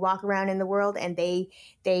people who walk around in the world and they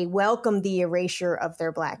welcome the erasure of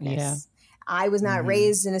their Blackness. Yeah. I was not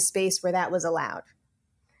raised in a space where that was allowed.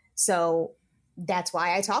 So that's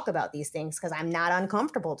why I talk about these things, because I'm not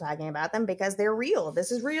uncomfortable talking about them, because they're real.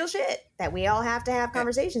 This is real shit that we all have to have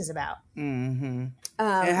conversations about. And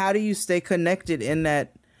how do you stay connected in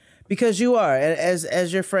that? Because you are,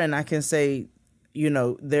 as your friend, I can say,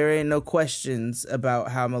 there ain't no questions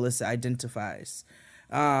about how Melissa identifies.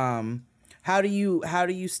 How do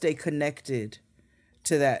you stay connected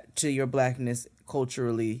to that, to your Blackness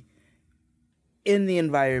culturally in the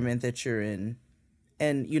environment that you're in?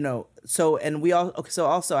 And, also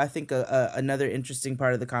I think another interesting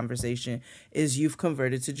part of the conversation is you've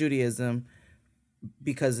converted to Judaism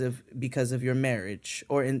because of your marriage,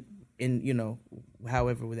 or in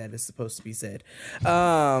however that is supposed to be said.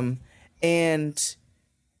 And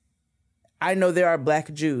I know there are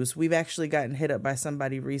Black Jews. We've actually gotten hit up by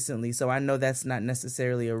somebody recently, so I know that's not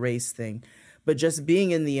necessarily a race thing, but just being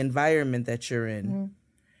in the environment that you're in,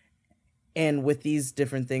 and with these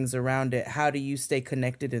different things around it, how do you stay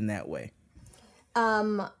connected in that way?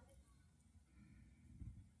 I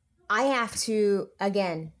have to,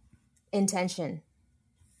 again, intention.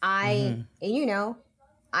 I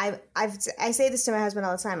say this to my husband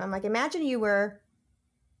all the time. I'm like, imagine you were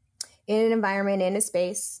in an environment, in a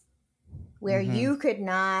space where you could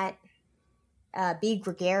not be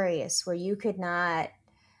gregarious, where you could not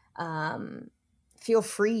feel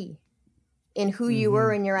free in who you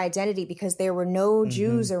were in your identity, because there were no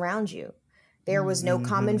Jews around you. There was no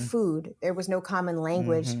common food. There was no common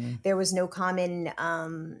language. There was no common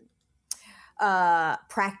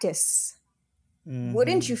practice.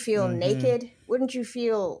 Wouldn't you feel naked? Wouldn't you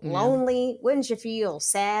feel lonely? Wouldn't you feel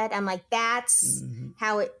sad? I'm like, that's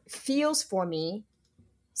how it feels for me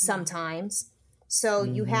sometimes. So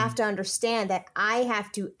you have to understand that I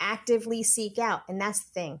have to actively seek out. And that's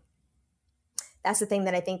the thing. That's the thing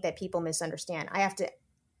that I think that people misunderstand.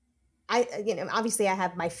 Obviously I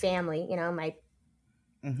have my family,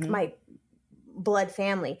 my blood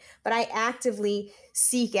family, but I actively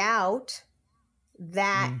seek out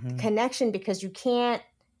that connection, because you can't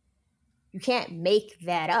make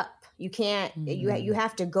that up. You can't, you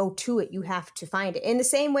have to go to it. You have to find it in the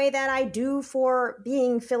same way that I do for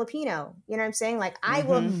being Filipino. You know what I'm saying? Like I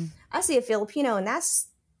see a Filipino, and that's,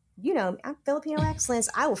 I'm Filipino excellence.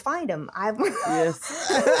 I will find them. And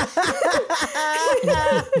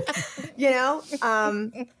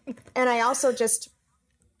I also just,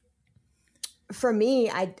 for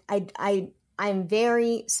me, I'm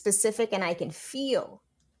very specific, and I can feel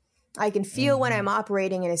when I'm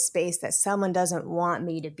operating in a space that someone doesn't want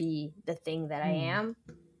me to be the thing that I am,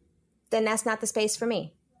 then that's not the space for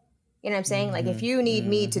me. You know what I'm saying? Like if you need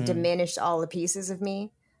me to diminish all the pieces of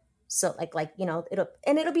me, so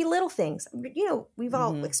it'll be little things. We've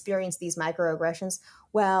all experienced these microaggressions.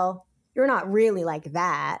 Well, you're not really like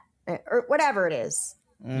that, or whatever it is.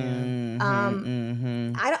 I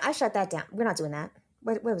shut that down. We're not doing that.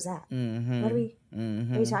 What was that? What are we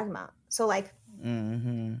talking about? So like,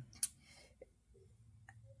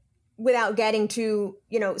 without getting too,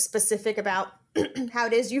 specific about how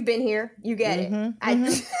it is, you've been here, you get it.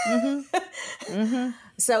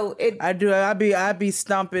 So I'd be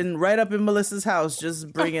stomping right up in Melissa's house,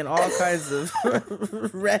 just bringing all kinds of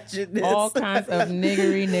wretchedness, all kinds of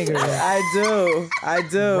niggery. I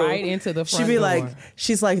do right into the front door.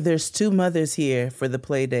 She's like, there's 2 mothers here for the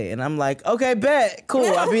play day, and I'm like, okay, bet, cool,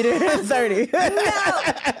 I'll be there in 30.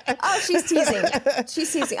 She's teasing. It's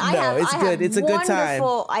good. It's a good time.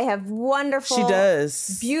 I have wonderful. She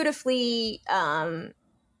does beautifully,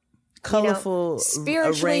 colorful,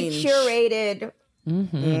 spiritually arranged. Curated.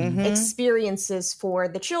 Experiences for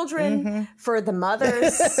the children, for the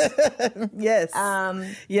mothers.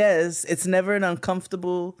 Yes, it's never an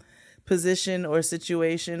uncomfortable position or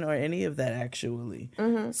situation or any of that, actually.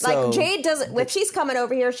 So, like Jade doesn't, if she's coming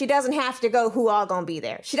over here, she doesn't have to go who all gonna be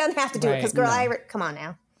there. She doesn't have to do it, because come on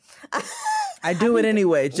now. I do it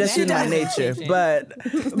anyway, just in my nature. But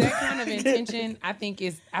that kind of intention, I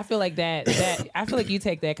feel like you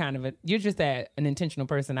take that kind of you're just an intentional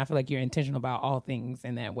person. I feel like you're intentional about all things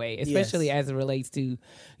in that way, especially as it relates to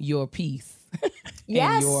your peace.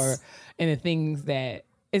 Yes. and the things that,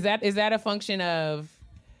 is that a function of,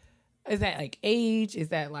 is that like age? Is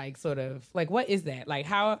that like sort of like, what is that? Like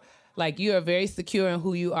how, like you are very secure in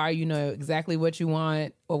who you are. You know exactly what you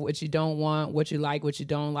want or what you don't want, what you like, what you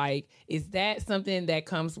don't like. Is that something that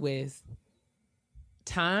comes with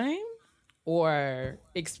time or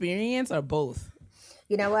experience, or both?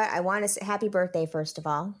 You know what? I want to say happy birthday, first of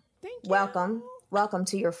all. Thank you. Welcome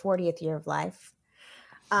to your 40th year of life.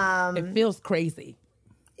 It feels crazy.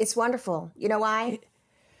 It's wonderful. You know why?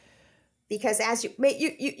 Because as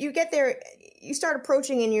you get there, you start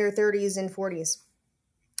approaching in your 30s and 40s.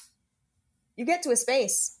 You get to a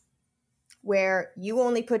space where you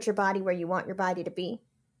only put your body where you want your body to be.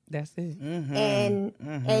 That's it. And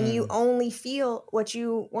you only feel what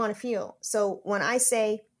you want to feel. So when I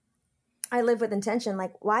say I live with intention,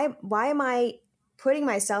 like why am I putting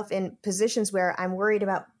myself in positions where I'm worried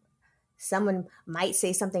about someone might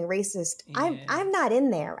say something racist? Yeah. I'm not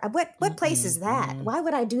in there. What place is that? Why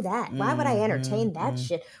would I do that? Why would I entertain that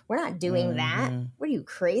shit? We're not doing that. What are you,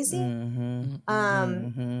 crazy?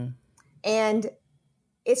 And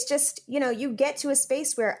it's just, you get to a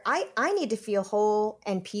space where I need to feel whole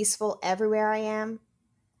and peaceful everywhere I am.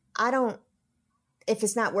 If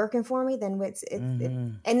it's not working for me, then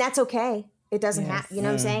and that's okay. It doesn't have, you know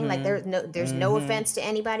what I'm saying? Like there's no offense to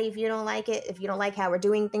anybody if you don't like it. If you don't like how we're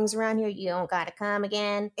doing things around here, you don't got to come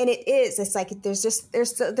again. And it's like,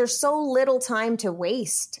 there's so little time to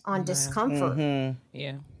waste on discomfort.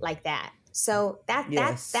 Like that. So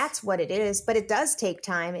that's what it is. But it does take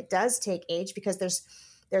time. It does take age, because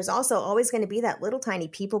there's also always going to be that little tiny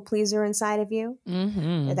people pleaser inside of you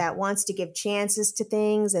that wants to give chances to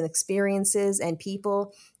things and experiences and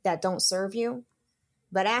people that don't serve you.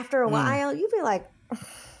 But after a while, you be like,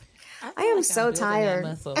 I am so tired.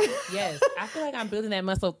 Yes, I feel like I'm building that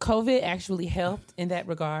muscle. COVID actually helped in that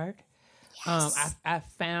regard. Yes. I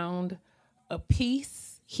found a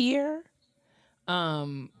peace here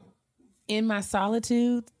in my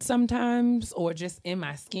solitude sometimes, or just in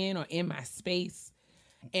my skin or in my space.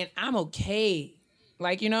 And I'm okay.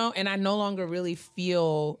 Like, and I no longer really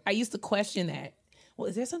feel, I used to question that. Well,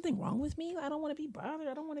 is there something wrong with me? I don't want to be bothered.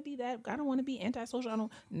 I don't want to be that. I don't want to be antisocial.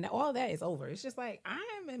 All that is over. It's just like,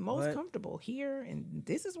 I'm most comfortable here, and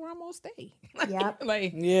this is where I'm going to stay. Yep.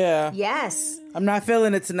 Yeah. Yes. I'm not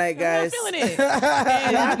feeling it tonight, guys. I'm not feeling it.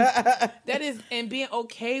 That is, and being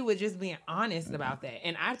okay with just being honest about that.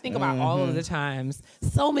 And I think about all of the times,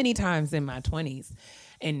 so many times in my 20s,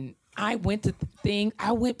 and I went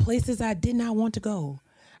places I did not want to go.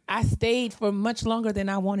 I stayed for much longer than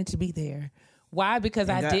I wanted to be there. Why? Because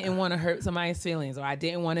I didn't want to hurt somebody's feelings, or I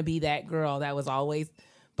didn't want to be that girl that was always.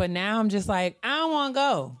 But now I'm just like, I don't want to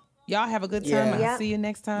go. Y'all have a good time. Yeah. I'll see you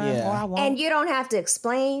next time. Or I won't. And you don't have to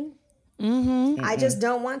explain. Mm-hmm. I just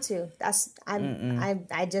don't want to.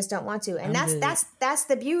 I just don't want to. And that's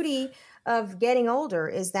the beauty of getting older,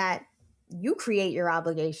 is that you create your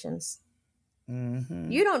obligations. Mm-hmm.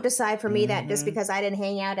 You don't decide for me that just because I didn't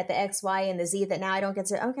hang out at the X, Y, and the Z that now I don't get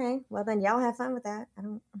to. Okay, well then y'all have fun with that. I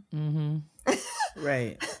don't. Mm-hmm.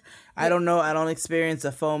 Right. I don't know. I don't experience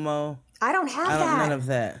a FOMO. I don't have that. None of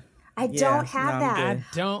that. I don't have that. I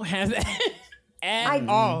don't have that at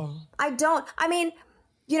all. I don't. I mean,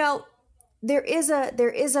 there is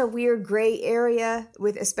a weird gray area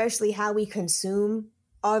with especially how we consume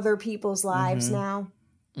other people's lives now.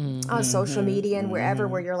 On social media and wherever,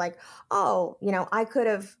 where you're like, oh, I could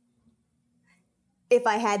have, if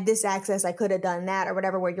I had this access, I could have done that, or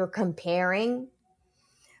whatever, where you're comparing.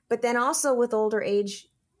 But then also with older age,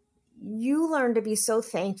 you learn to be so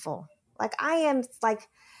thankful. Like I am, like,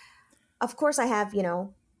 of course I have,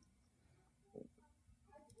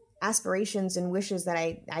 aspirations and wishes that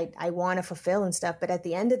I want to fulfill and stuff. But at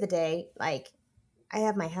the end of the day, like, I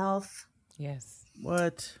have my health. Yes.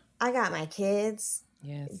 What? I got my kids.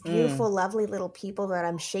 Yes. Beautiful, lovely little people that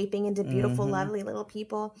I'm shaping into beautiful, lovely little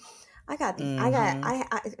people. My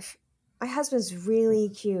husband's really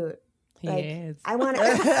cute. Like, yes. I want to, you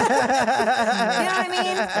know what I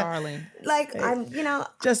mean? Darling. Like, I'm,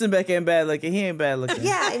 Justin Beck ain't bad looking. He ain't bad looking.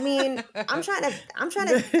 Yeah. I mean, I'm trying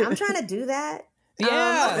to do that.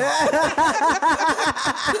 Yeah.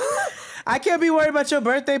 I can't be worried about your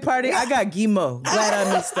birthday party. I got Gimo. Glad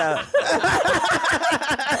I missed out.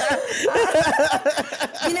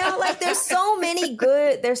 Like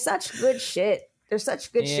there's such good shit. There's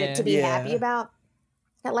such good shit to be happy about.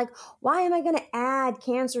 That, like, why am I going to add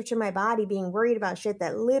cancer to my body being worried about shit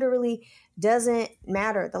that literally doesn't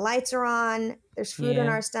matter? The lights are on. There's food in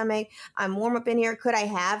our stomach. I'm warm up in here. Could I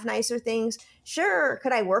have nicer things? Sure.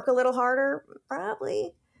 Could I work a little harder?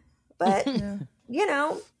 Probably. But, in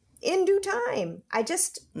due time. I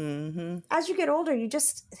just, as you get older, you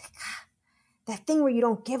just, that thing where you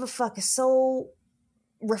don't give a fuck is so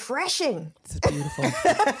refreshing. It's beautiful.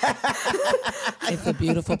 It's a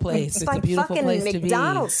beautiful place. It's like a beautiful fucking place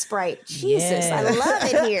McDonald's to be. Sprite. Jesus, I love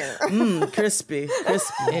it here. Crispy.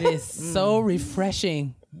 It is so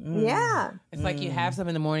refreshing. Yeah. It's like you have some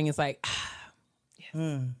in the morning. It's like,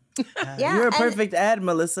 yeah. You're a perfect ad,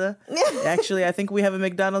 Melissa. Actually, I think we have a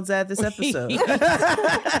McDonald's ad this episode.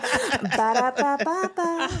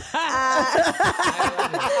 Ba-da-ba-ba-ba.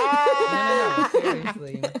 No,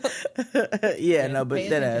 seriously. Yeah, no, but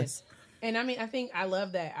that ass. And I mean, I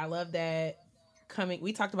love that. I love that coming.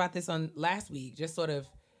 We talked about this on last week, just sort of,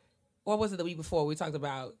 or was it the week before? We talked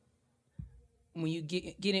about when you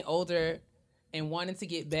getting older and wanting to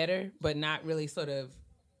get better, but not really sort of,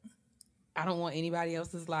 I don't want anybody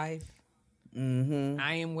else's life. Mm-hmm.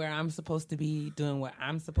 I am where I'm supposed to be, doing what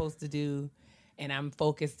I'm supposed to do. And I'm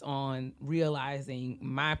focused on realizing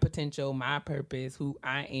my potential, my purpose, who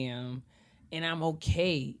I am. And I'm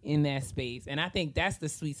okay in that space. And I think that's the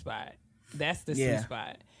sweet spot. That's the sweet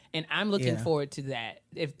spot. And I'm looking forward to that.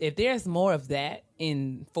 If there's more of that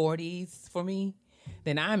in 40s for me,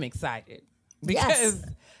 then I'm excited. Because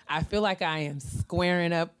I feel like I am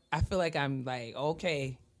squaring up. I feel like I'm like,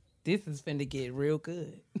 okay, this is finna get real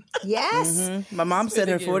good. Yes. Mm-hmm. My mom said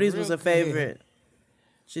her 40s was her favorite. Good.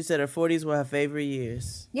 She said her 40s were her favorite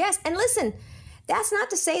years. Yes. And listen, that's not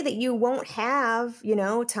to say that you won't have,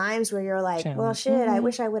 times where you're like, well, shit, I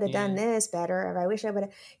wish I would have done this better. Or I wish I would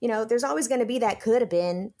have, there's always going to be that could have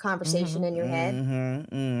been conversation in your head.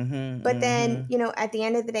 But then, at the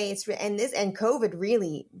end of the day, and COVID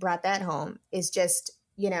really brought that home, is just,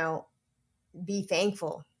 be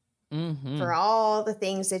thankful for all the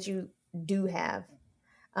things that you do have.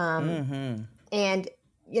 And,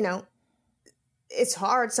 it's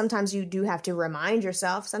hard. Sometimes you do have to remind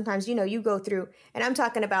yourself. Sometimes, you go through, and I'm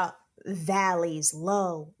talking about valleys,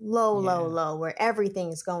 low, where everything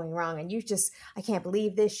is going wrong. And you just, I can't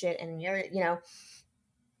believe this shit. And you're,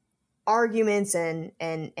 arguments and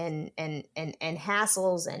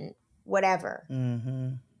hassles and whatever. Mm-hmm.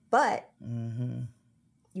 But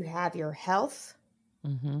you have your health,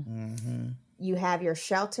 you have your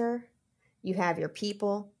shelter, you have your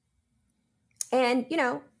people, and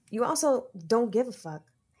you also don't give a fuck.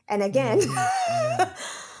 And again,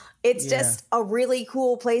 it's just a really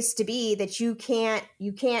cool place to be that you can't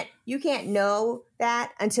know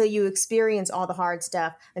that until you experience all the hard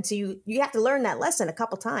stuff, until you have to learn that lesson a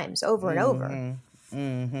couple times over and over.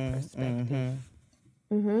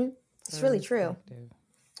 It's really true.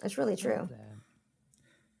 It's really true.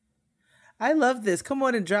 I love this. Come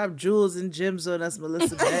on and drop jewels and gems on us,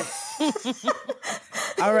 Melissa Beck.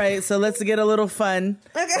 All right, so let's get a little fun.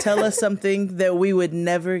 Okay. Tell us something that we would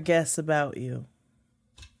never guess about you.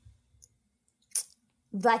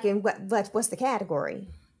 Like in what's the category?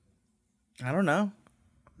 I don't know.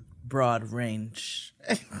 Broad range.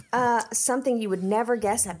 Something you would never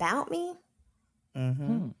guess about me?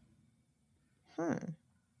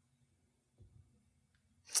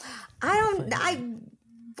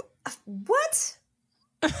 What?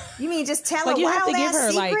 You mean just tell like a you have to wild give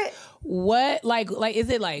her secret? like what like is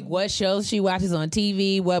it like what shows she watches on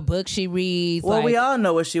TV, what books she reads? Well, we all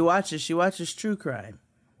know what she watches. She watches true crime.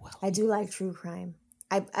 I do like true crime.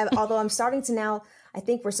 I although I'm starting to now, I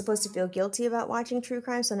think we're supposed to feel guilty about watching true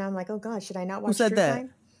crime. So now I'm like, oh God, should I not watch true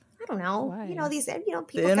crime? I don't know. Why? These people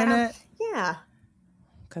the internet? Yeah.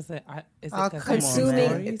 Because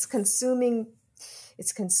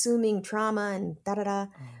it's consuming trauma and da-da-da,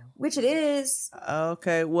 which it is.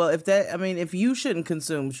 Okay. Well, if you shouldn't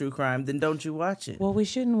consume true crime, then don't you watch it. Well, we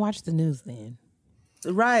shouldn't watch the news then.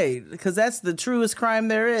 Right, because that's the truest crime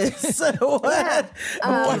there is. What?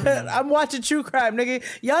 I'm watching true crime, nigga.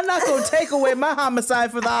 Y'all not gonna take away my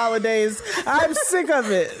homicide for the holidays. I'm sick of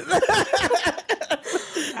it.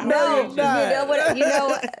 No, you're not. You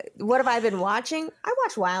know what have I been watching? I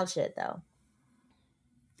watch wild shit though.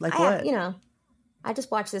 Like what? I just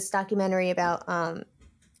watched this documentary about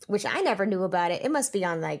which I never knew about it. It must be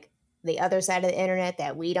on like the other side of the internet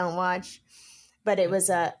that we don't watch. But it was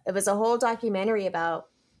a whole documentary about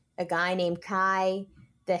a guy named Kai,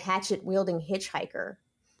 the hatchet-wielding hitchhiker.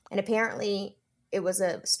 And apparently it was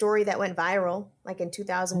a story that went viral, like in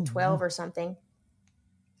 2012 or something.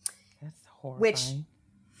 That's horrifying. Which,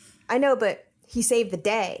 I know, but he saved the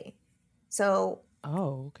day. So...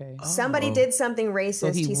 Oh, okay. Somebody did something racist.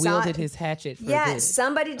 So he wielded his hatchet for good.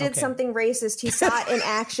 Somebody did something racist. He saw it in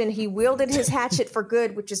action. He wielded his hatchet for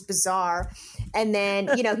good, which is bizarre. And then,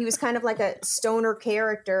 he was kind of like a stoner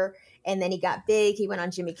character. And then he got big. He went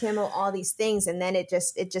on Jimmy Kimmel, all these things. And then it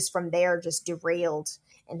just from there just derailed.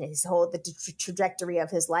 And the trajectory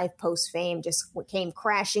of his life post fame just came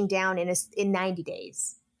crashing down in 90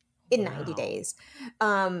 days. In 90 days.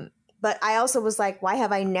 But I also was like, why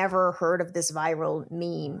have I never heard of this viral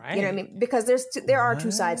meme? Right. You know what I mean? Because there are two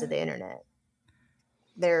sides of the internet.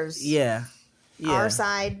 There's our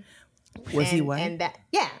side. Was he white? And that,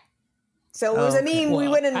 yeah. So it was a meme.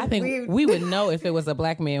 Well, I think we would know if it was a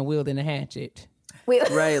black man wielding a hatchet.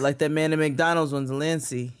 Right, like that man at McDonald's one's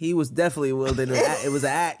Lindsay. He was definitely wielding it was an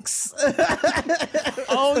axe.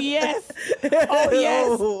 Oh yes.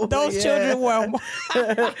 Those children were.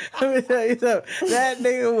 Let me tell you something. That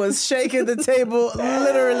nigga was shaking the table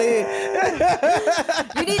literally.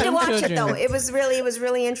 You need to watch it though. It was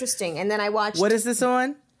really interesting. And then I watched. What is this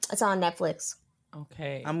on? It's on Netflix.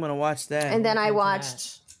 Okay, I'm gonna watch that. And then I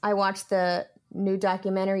watched the new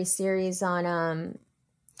documentary series on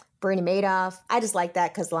Bernie Madoff. I just like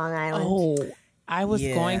that because Long Island. Oh, I was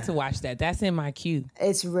going to watch that. That's in my queue.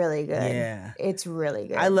 It's really good. Yeah. It's really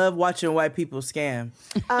good. I love watching white people scam.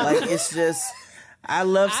 It's just, I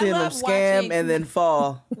love seeing them scam and then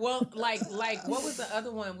fall. Well, like what was the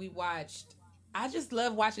other one we watched? I just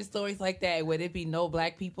love watching stories like that where there'd be no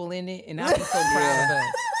black people in it, and I'd be so proud of us.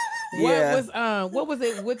 What was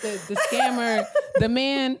it with the scammer, the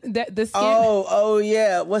man that the scammer? Oh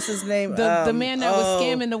yeah, what's his name? The man that was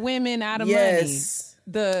scamming the women out of money.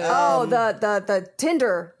 The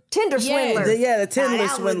Tinder swindler. The Tinder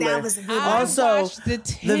swindler. Also, the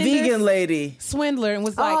vegan lady swindler, and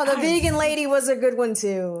was like, the vegan lady was a good one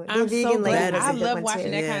too. I love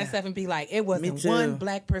watching that kind of stuff and be like, it wasn't one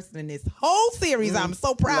black person in this whole series. I'm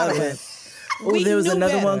so proud of it. There was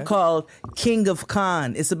another one called King of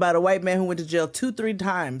Con. It's about a white man who went to jail 2-3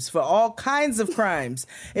 times for all kinds of crimes.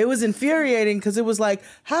 It was infuriating because it was like,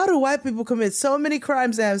 how do white people commit so many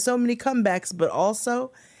crimes and have so many comebacks, but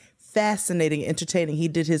also fascinating, entertaining. He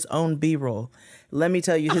did his own B-roll. Let me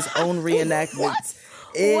tell you, his own reenactments.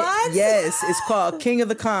 What? Yes, it's called King of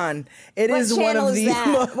the Con. What is one of the.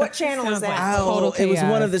 What channel is that? It was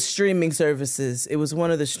one of the streaming services. It was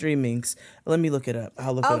one of the streamings. Let me look it up.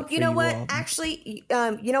 I'll look it up. You know what? Actually,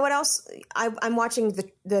 you know what else? I'm watching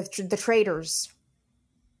the Traders.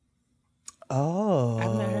 Oh,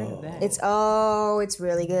 I've not heard of that. It's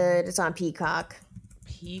really good. It's on Peacock.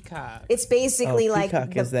 Peacock. It's basically like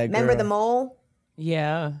remember The Mole?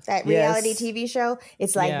 Yeah, that reality TV show.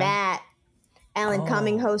 It's like that. Alan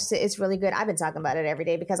Cumming hosts it. It's really good. I've been talking about it every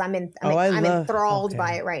day because I'm enthralled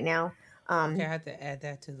by it right now. Okay, I have to add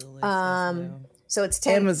that to the list. So it's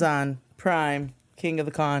Amazon Prime, King of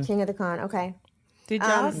the Con. King of the Con. Okay. Did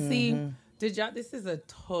y'all see? Did y'all? This is a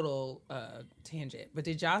total tangent, but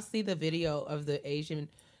did y'all see the video of the Asian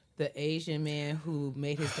man who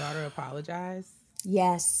made his daughter apologize?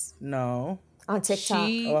 Yes. No. On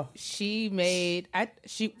TikTok. She made.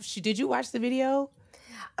 She did you watch the video?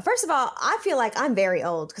 First of all, I feel like I'm very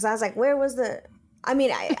old because I was like, where was the... I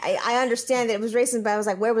mean, I understand that it was racist, but I was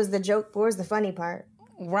like, where was the joke? Where was the funny part?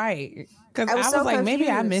 Right. Because I was so like, confused. maybe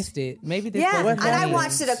I missed it. Maybe this wasn't funny. And I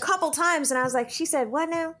watched it a couple times and I was like, she said, what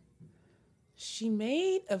now? She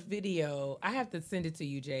made a video. I have to send it to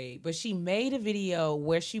you, Jade. But she made a video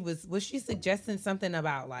where she was she suggesting something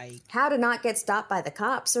about like... how to not get stopped by the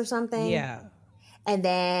cops or something? Yeah. And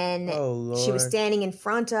then she was standing in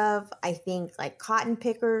front of, I think, like cotton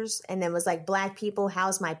pickers, and then was like, black people,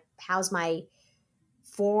 how's my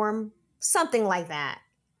form? Something like that.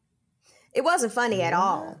 It wasn't funny at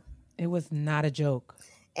all. It was not a joke.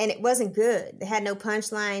 And it wasn't good. It had no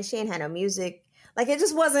punchline. She ain't had no music. Like it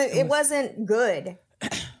just wasn't, it wasn't good.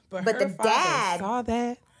 But the dad saw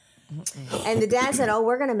that. And the dad said, oh,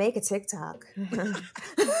 we're going to make a TikTok.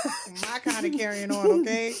 My kind of carrying on,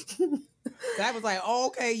 okay? That was like, oh,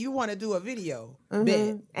 okay, you want to do a video.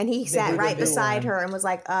 Mm-hmm. And he sat right beside her and was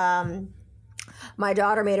like, my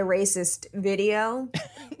daughter made a racist video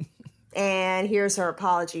and here's her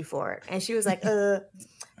apology for it. And she was like, her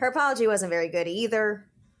apology wasn't very good either.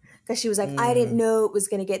 Because she was like, I didn't know it was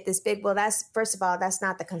going to get this big. Well, first of all, that's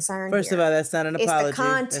not the concern. First of all, that's not an apology. It's the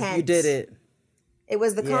content. You did it. It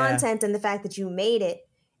was the content and the fact that you made it,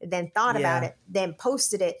 then thought about it, then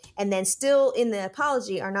posted it, and then still in the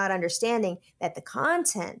apology are not understanding that the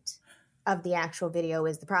content of the actual video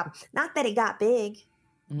is the problem. Not that it got big,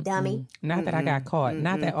 dummy. Not that I got caught.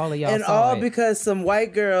 Not that all of y'all and saw all it. Because some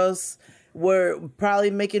white girls were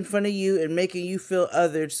probably making fun of you and making you feel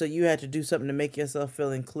othered, so you had to do something to make yourself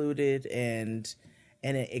feel included, and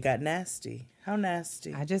it got nasty. How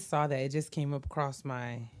nasty. I just saw that. It just came up across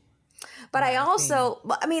my... But I also,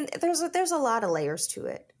 I mean, there's a lot of layers to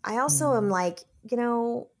it. I also am like,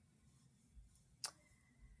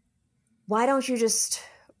 why don't you just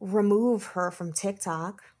remove her from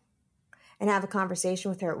TikTok and have a conversation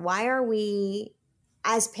with her? Why are we,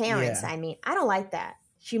 as parents, I mean, I don't like that.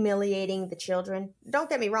 Humiliating the children. Don't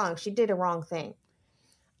get me wrong. She did a wrong thing.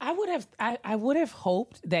 I would have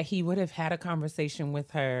hoped that he would have had a conversation with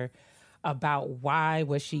her about why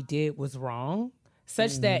what she did was wrong.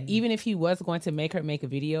 Such that even if he was going to make her make a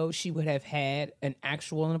video, she would have had an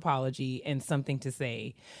apology and something to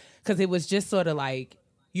say. Because it was just sort of like,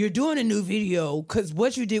 you're doing a new video because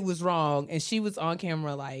what you did was wrong. And she was on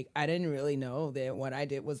camera like, I didn't really know that what I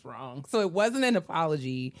did was wrong. So it wasn't an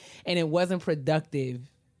apology and it wasn't productive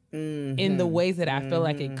in the ways that I feel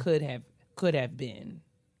like it could have been.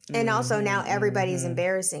 And also now everybody's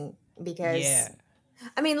embarrassing because...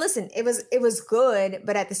 I mean, listen, it was good,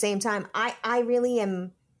 but at the same time, I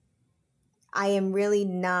am really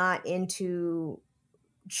not into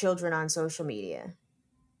children on social media.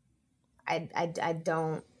 I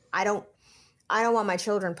don't want my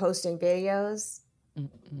children posting videos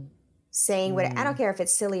saying what I don't care if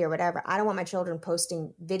it's silly or whatever. I don't want my children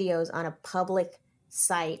posting videos on a public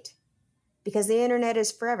site because the internet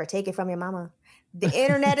is forever. Take it from your mama. The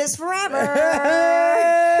internet is forever.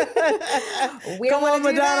 We don't want to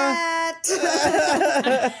do that.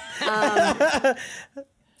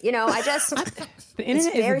 The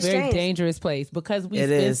internet is a very dangerous place because we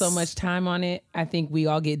spend so much time on it. I think we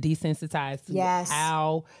all get desensitized to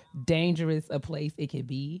how dangerous a place it can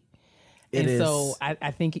be. So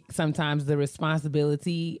I think sometimes the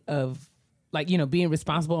responsibility of being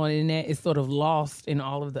responsible on the internet is sort of lost in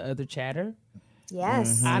all of the other chatter.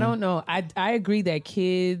 Yes. I don't know. I agree that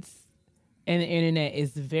kids and the internet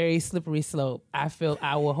is a very slippery slope. I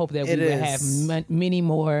will hope that we will have many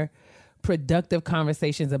more productive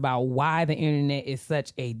conversations about why the internet is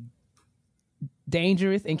such a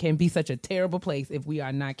dangerous and can be such a terrible place if we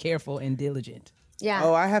are not careful and diligent. Yeah.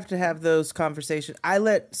 Oh, I have to have those conversations. I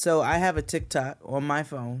have a TikTok on my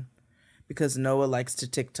phone because Noah likes to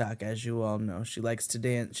TikTok, as you all know. She likes to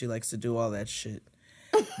dance. She likes to do all that shit.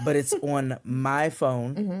 But it's on my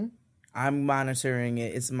phone. Mm-hmm. I'm monitoring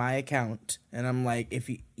it. It's my account. And I'm like, if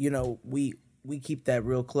we keep that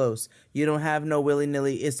real close. You don't have no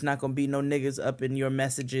willy-nilly. It's not going to be no niggas up in your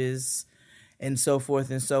messages and so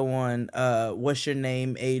forth and so on. What's your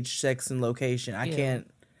name, age, sex, and location? I can't.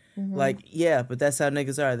 Mm-hmm. But that's how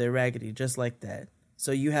niggas are. They're raggedy, just like that.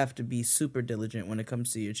 So you have to be super diligent when it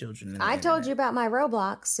comes to your children. I told you about my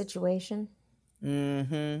Roblox situation.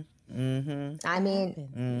 Mm-hmm. Mm-hmm. I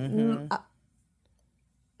mean,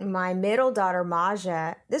 my middle daughter,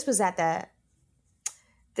 Maja, this was at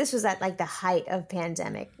like the height of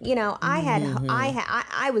pandemic. You know,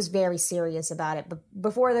 I was very serious about it. But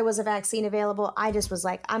before there was a vaccine available, I just was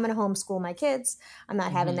like, I'm going to homeschool my kids. I'm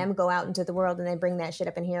not having them go out into the world and then bring that shit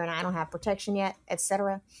up in here and I don't have protection yet,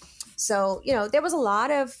 etc. So, you know, there was a lot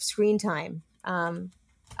of screen time,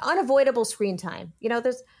 unavoidable screen time. You know,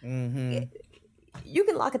 there's, you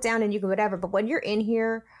can lock it down and you can whatever. But when you're in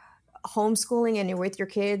here homeschooling and you're with your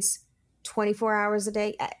kids 24 hours a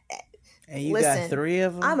day, and you got 3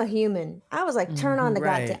 of them? I'm a human. I was like, turn on the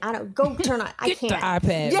goddamn. I don't go turn on. I can't. The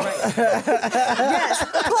iPad. Yeah. Right. Yes.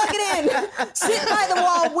 Plug it in. Sit by the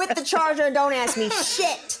wall with the charger and don't ask me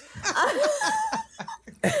shit.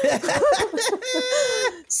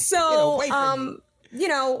 So, you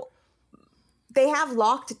know, they have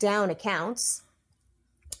locked down accounts.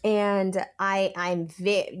 And I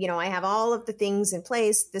have all of the things in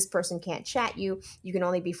place. This person can't chat you. You can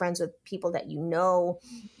only be friends with people that you know,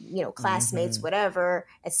 classmates, whatever,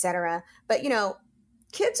 etc. But, you know,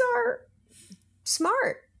 kids are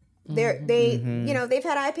smart. They've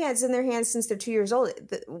had iPads in their hands since they're 2 years old.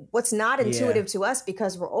 What's not intuitive to us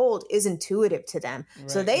because we're old is intuitive to them. Right,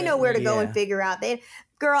 so they know where to go and figure out.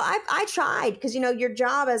 Girl, I tried because, you know, your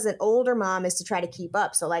job as an older mom is to try to keep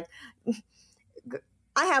up. So like,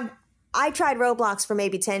 I tried Roblox for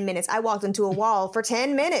maybe 10 minutes. I walked into a wall for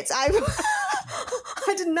 10 minutes. I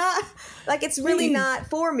did not, like, it's really not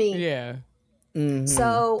for me. Yeah. Mm-hmm.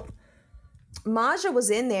 So Maja was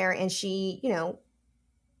in there and she, you know,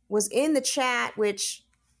 was in the chat, which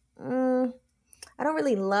I don't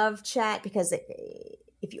really love chat because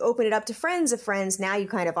if you open it up to friends of friends, now you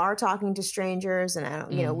kind of are talking to strangers and I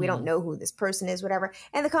don't, you know, we don't know who this person is, whatever.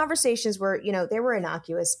 And the conversations were, you know, they were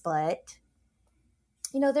innocuous, but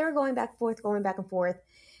you know, they were going back and forth.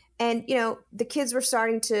 And, you know, the kids were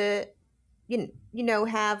starting to, you know,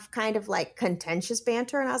 have kind of like contentious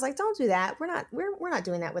banter. And I was like, don't do that. We're not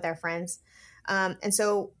doing that with our friends. And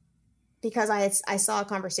so because I saw a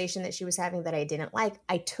conversation that she was having that I didn't like,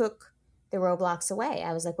 I took the Roblox away.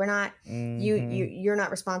 I was like, we're not, you're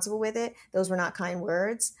not responsible with it. Those were not kind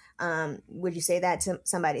words. Would you say that to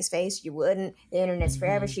somebody's face? You wouldn't. The internet's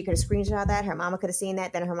forever. She could have screenshot that. Her mama could have seen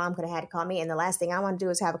that. Then her mom could have had to call me. And the last thing I want to do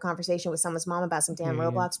is have a conversation with someone's mom about some damn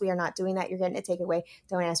Roblox. We are not doing that. You're getting it taken away.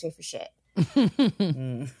 Don't ask me for shit.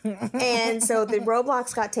 And so the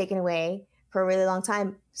Roblox got taken away for a really long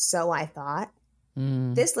time. So I thought,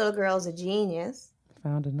 this little girl's a genius.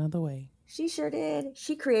 Found another way. She sure did.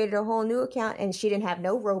 She created a whole new account and she didn't have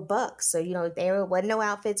no Robux. So, you know, there wasn't no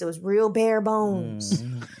outfits. It was real bare bones.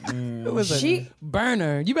 It was a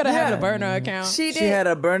burner. You better have a burner account. She did. She had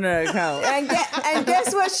a burner account. and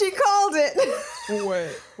guess what she called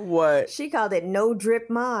it? What? She called it No Drip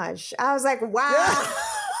Maj. I was like, wow.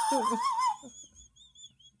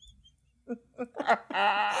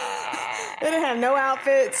 It didn't have no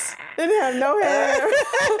outfits. It didn't have no hair.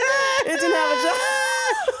 It didn't have a job.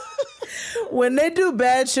 When they do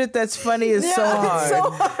bad shit that's funny, it's so hard.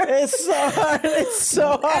 It's so hard. It's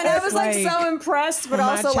so hard. And I was like so impressed, but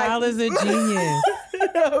also like... My child is a genius.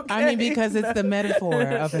 Okay. I mean, because it's the metaphor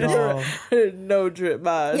of it all. No drip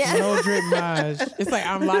Maj. Yeah. No drip Maj. It's like,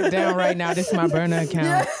 I'm locked down right now. This is my burner account.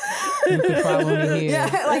 Yeah. You can follow me here.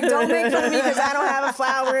 Yeah, like don't make fun of me because I don't have a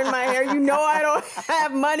flower in my hair. You know I don't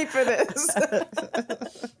have money for this.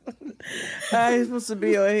 I ain't supposed to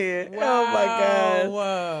be on here. Wow. Oh my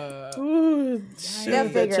God. Ooh,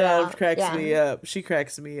 that child cracks me up. She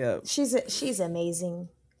cracks me up. She's amazing.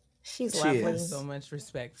 She's lovely. I have so much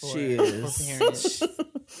respect for she for is. parents.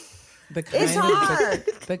 It's hard.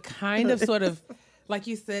 The kind of sort of, like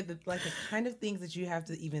you said, the kind of things that you have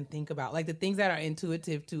to even think about, like the things that are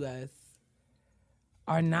intuitive to us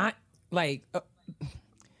are not like,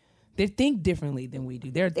 they think differently than we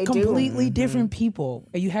do. They're completely different people.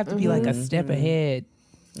 And you have to be like a step ahead.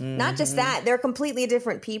 Not just that, they're completely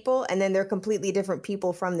different people. And then they're completely different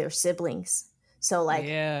people from their siblings. So like,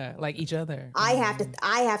 yeah, like each other. I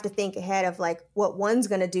have to think ahead of like what one's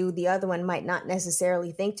going to do, the other one might not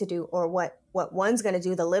necessarily think to do, or what one's going to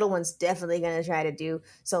do, the little one's definitely going to try to do.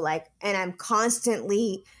 So like, and I'm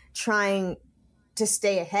constantly trying to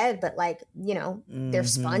stay ahead, but like, you know, they're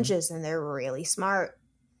sponges and they're really smart.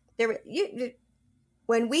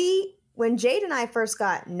 When Jade and I first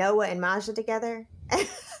got Noah and Maja together,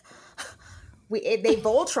 they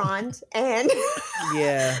Voltroned and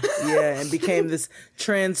and became this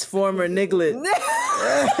transformer niglet.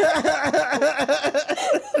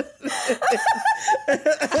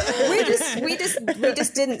 we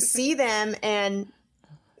just didn't see them, and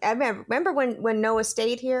I remember when Noah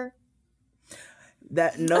stayed here.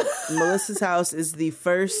 Melissa's house is the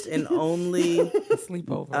first and only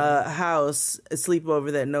sleepover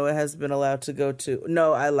that Noah has been allowed to go to.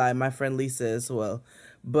 No, I lie. My friend Lisa as well.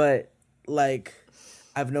 But like,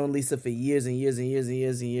 I've known Lisa for years and years and years and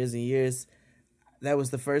years and years and years. That was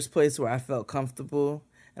the first place where I felt comfortable.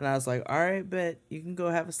 And I was like, all right, bet you can go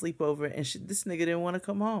have a sleepover. And this nigga didn't want to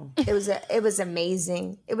come home. It was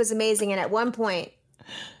amazing. It was amazing. And at one point,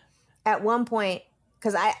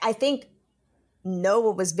 because I think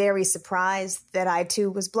Noah was very surprised that I too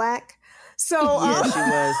was black. So yeah, she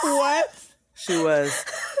was. What? She was.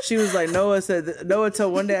 She was like, Noah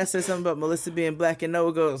told one day I said something about Melissa being black, and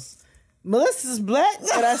Noah goes, Melissa's black?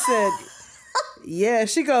 And I said, yeah.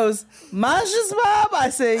 She goes, Maja's mom? I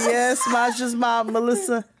said, yes, Maja's mom,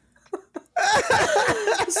 Melissa.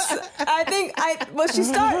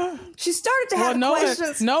 She started to have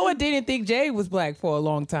questions. Noah didn't think Jade was black for a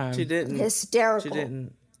long time. She didn't. Hysterical. She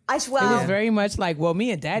didn't. It was very much like, well,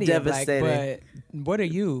 me and Daddy are black, but what are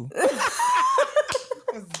you?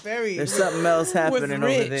 There's something else happening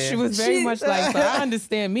over there. She was very much like, so I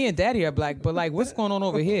understand me and Daddy are black, but like, what's going on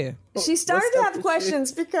over here? She started to have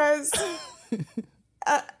questions because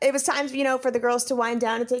it was time, for the girls to wind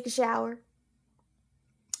down and take a shower.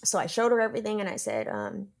 So I showed her everything and I said,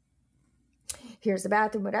 here's the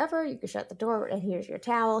bathroom, whatever. You can shut the door, and here's your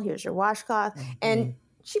towel, here's your washcloth. Mm-hmm. And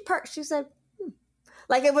she said,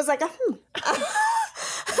 like it was like a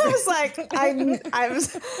I was like, I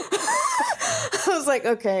was like,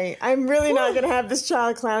 okay, I'm really not gonna have this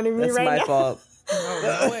child clowning me. That's right now. That's my fault.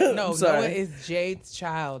 Noah is Jade's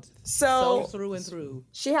child. So through and through.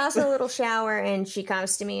 She has a little shower and she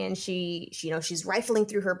comes to me and she's rifling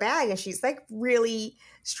through her bag and she's like really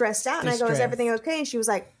stressed out. And I go, is everything okay? And she was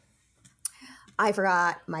like, I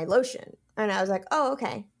forgot my lotion. And I was like, oh,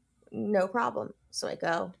 okay, no problem. So I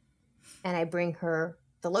go and I bring her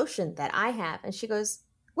the lotion that I have. And she goes,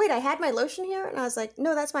 wait, I had my lotion here? And I was like,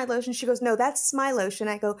 no, that's my lotion. She goes, no, that's my lotion.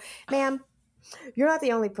 I go, ma'am, you're not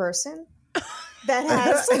the only person that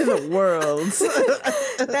has in the world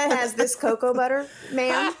that has this cocoa butter,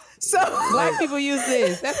 ma'am. So black people use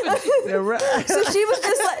this. That's what they're right. So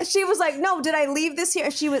she was like, no, did I leave this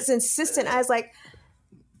here? She was insistent. I was like,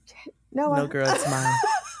 no, girl, it's mine.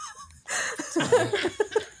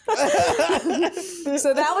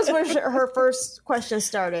 So that was where her first question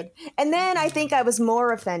started. And then I think I was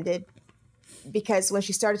more offended because when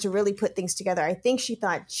she started to really put things together, I think she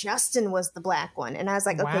thought Justin was the black one. And I was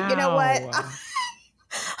like, okay, you know what?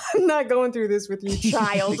 I'm not going through this with you,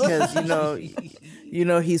 child. Because,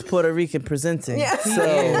 he's Puerto Rican presenting. Yeah.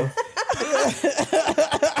 So.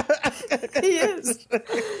 He is.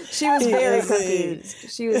 She was very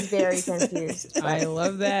confused. She was very confused. I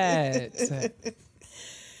love that.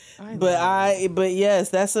 But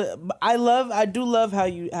yes, I do love how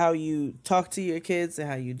you talk to your kids and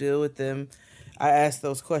how you deal with them. I ask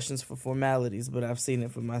those questions for formalities, but I've seen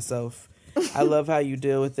it for myself. I love how you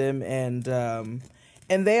deal with them, and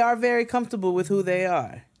they are very comfortable with who they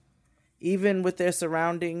are, even with their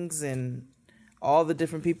surroundings and all the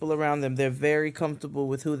different people around them. They're very comfortable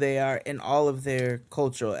with who they are in all of their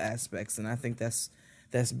cultural aspects, and I think that's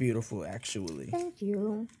beautiful, actually. Thank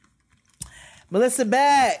you. Melissa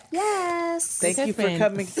Beck. Yes. Thank you for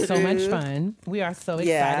coming through. So much fun. We are so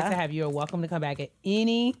excited to have you. You're welcome to come back at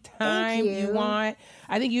any time you want.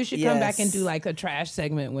 I think you should come back and do like a trash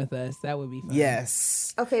segment with us. That would be fun.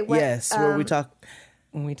 Yes. Okay. Where we talk.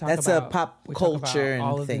 When we talk that's about a pop culture and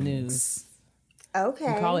all of things. The news.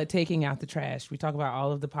 Okay. We call it taking out the trash. We talk about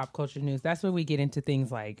all of the pop culture news. That's where we get into things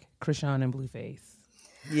like Krishan and Blueface.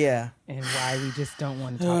 Yeah. And why we just don't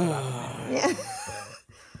want to talk about them. Yeah.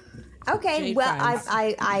 Okay, well,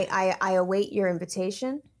 I await your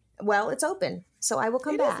invitation. Well, it's open, so I will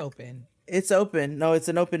come back. It is open. It's open. No, it's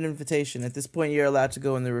an open invitation. At this point, you're allowed to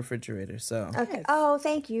go in the refrigerator. So. Okay. Yes. Oh,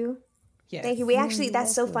 thank you. Yes. Thank you. We actually,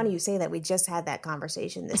 that's so funny you say that. We just had that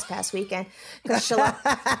conversation this past weekend because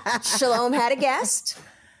Shalom had a guest.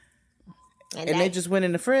 And they just went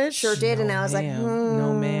in the fridge? Sure did. And I was like,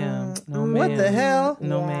 no, ma'am. No, ma'am. What the hell?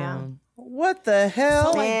 No, ma'am. What the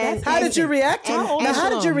hell? How did you react to that? How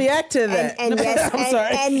did you react to that? And yes, I'm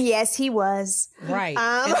sorry. And yes, he was. Right. And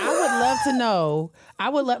I would love to know,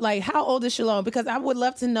 how old is Shalom? Because I would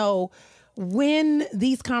love to know when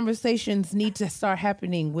these conversations need to start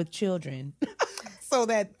happening with children. So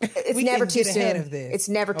that it's never too soon. Ahead of this. It's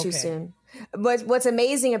never too soon. But what's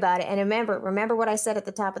amazing about it, and remember what I said at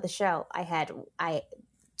the top of the show. I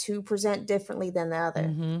to present differently than the other.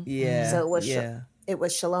 Mm-hmm. Yeah. So it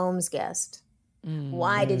was Shalom's guest. Mm-hmm.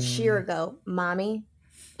 Why did Shira go, Mommy?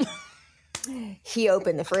 He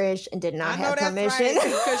opened the fridge and did not have permission.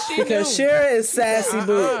 Right, because Shira is sassy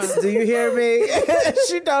boots. Do you hear me?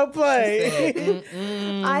 She don't play.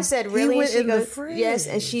 I said, really? He went in the fridge. Yes,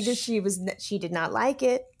 and she did not like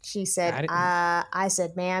it. She said, I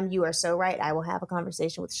said, ma'am, you are so right. I will have a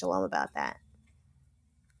conversation with Shalom about that.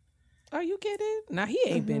 Are you kidding? Now he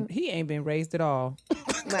ain't been raised at all.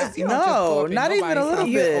 No, not even a little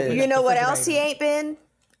bit. You know what else he ain't been?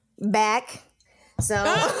 Back. So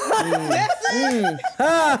that's it.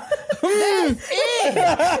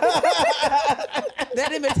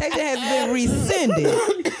 That invitation has been rescinded.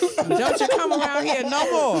 Don't you come around here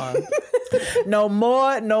no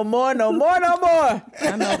more. No more. I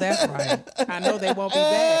know that's right. I know they won't be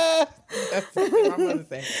back. That's what I'm gonna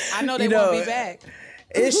say. I know they won't be back.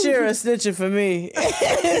 It's sure a snitching for me.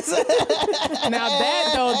 Now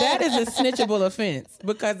that is a snitchable offense,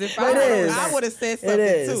 because if I would have said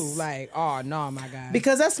something too, like, oh no, my God.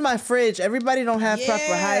 Because that's my fridge. Everybody don't have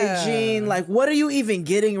proper hygiene. Like, what are you even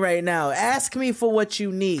getting right now? Ask me for what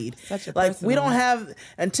you need. We don't have,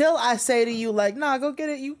 until I say to you, like, nah, go get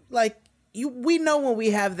it. We know when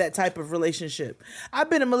we have that type of relationship. I've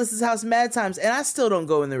been to Melissa's house mad times and I still don't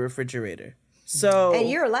go in the refrigerator. So, and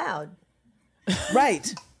you're allowed.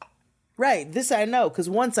 Right. This I know, because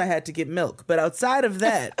once I had to get milk. But outside of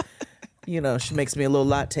that, she makes me a little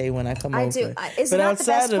latte when I come over. I do. But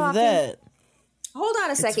outside of that. Hold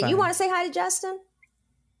on a second. You want to say hi to Justin?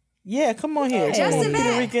 Yeah, come on here. Justin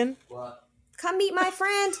Puerto Rican. What? Come meet my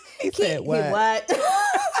friend. He said what?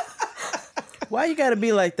 Why you gotta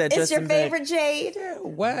be like that, it's Justin? It's your favorite Jade.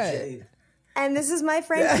 What? Jade. And this is my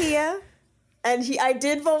friend Kia. And I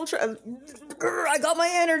did Voltron. I got my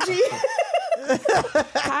energy.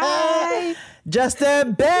 Hi,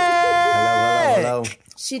 Justin Beck. Hello.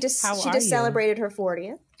 She just celebrated her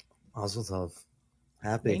 40th. Mazel tov.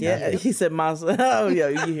 Happy. Yeah, he said mazel. Oh, yeah,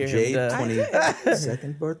 you hear Jade, him.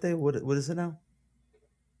 22nd birthday. What is it now?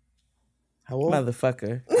 How old?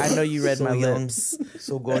 Motherfucker. I know you read my lips.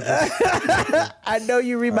 So gorgeous. I know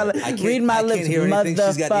you read my lips. Read my lips,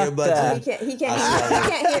 motherfucker. She's got earbuds. He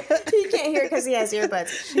can't hear because he has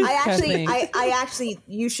earbuds. I actually,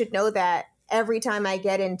 you should know that every time I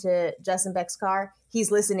get into Justin Beck's car,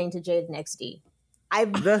 he's listening to Jaden XD.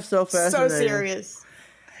 That's so fascinating. So serious.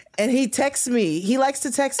 And he texts me. He likes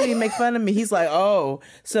to text me and make fun of me. He's like, oh,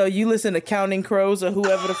 so you listen to Counting Crows or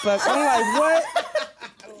whoever the fuck. I'm like, what?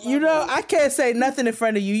 I can't say nothing in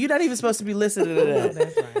front of you. You're not even supposed to be listening to that.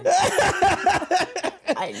 That's right.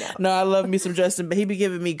 I know. No, I love me some Justin, but he be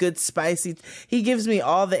giving me good spicy. He gives me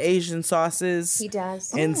all the Asian sauces. He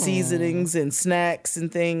does. And seasonings and snacks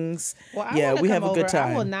and things. Well, we have a good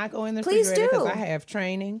time. I will not go in the refrigerator because I have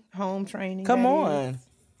home training. Come on.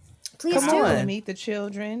 Please do. I meet the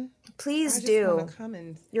children. Please do.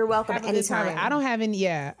 You're welcome anytime. I don't have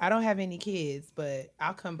any kids, but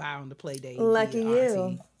I'll come by on the play date. Lucky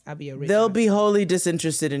you. I'll be a rich They'll auntie. be wholly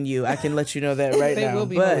disinterested in you. I can let you know that right now. They will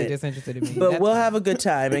be wholly disinterested in me. But we'll have a good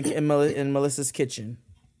time in Melissa's kitchen.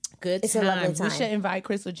 Good it's time. A lovely time. We should invite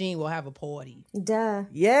Crystal Jean. We'll have a party. Duh.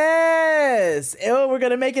 Yes. Oh, we're going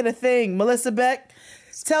to make it a thing. Melissa Beck,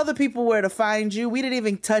 tell the people where to find you. We didn't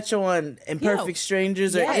even touch on Imperfect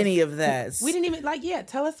Strangers or any of that. We didn't even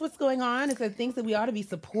tell us what's going on. Is there things that we ought to be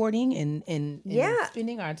supporting and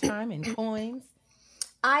spending our time and coins?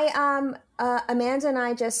 Amanda and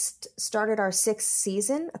I just started our 6th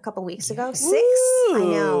season a couple weeks ago. 6? I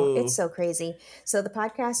know. It's so crazy. So the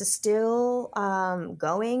podcast is still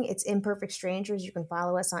going. It's Imperfect Strangers. You can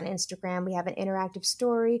follow us on Instagram. We have an interactive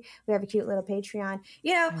story. We have a cute little Patreon.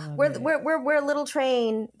 We're a little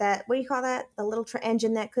train that, what do you call that? A little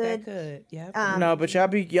engine that could. Yeah. No, but y'all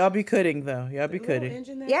be kidding though. Y'all be kidding.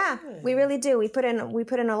 Yeah, we really do. We put in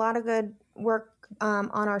a lot of good work on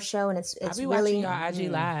our show, and it's I'll be really watching your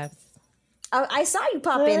IG lives. Oh, I saw you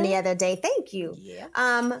pop in the other day. Thank you. Yeah.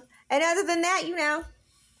 And other than that,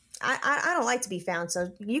 I don't like to be found,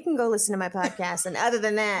 so you can go listen to my podcast. And other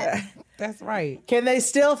than that, that's right. Can they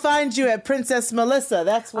still find you at Princess Melissa?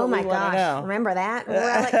 That's what we want to know. Remember that?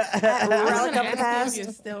 Relic of the past. You're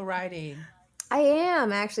still writing. I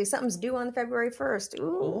am actually. Something's due on February 1st.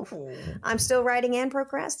 Ooh. I'm still writing and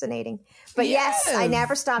procrastinating. But yes, I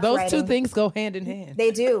never stopped writing. Those two things go hand in hand.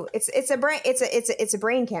 They do. It's a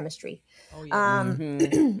brain chemistry. Oh yeah.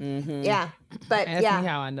 Yeah. But Ask me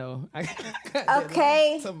how I know.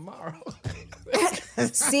 Okay. Tomorrow.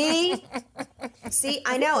 See,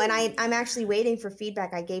 I know, and I'm actually waiting for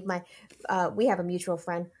feedback. I gave we have a mutual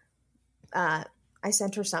friend. I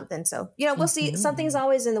sent her something, so we'll see. Something's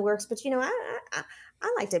always in the works, but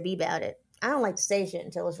I like to be about it. I don't like to say shit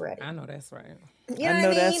until it's ready. I know that's right. You know what I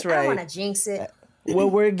mean? That's right. I don't want to jinx it. Well,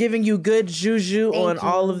 we're giving you good juju on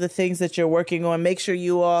all of the things that you're working on. Make sure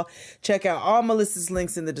you all check out all Melissa's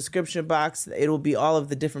links in the description box. It will be all of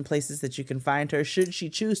the different places that you can find her. Should she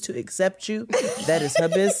choose to accept you, that is her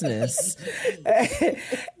business.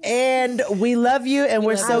 And we love you, and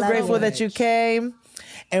we're so grateful that you came.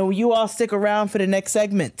 And you all stick around for the next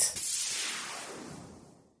segment.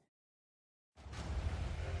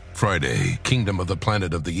 Friday, Kingdom of the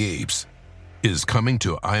Planet of the Apes is coming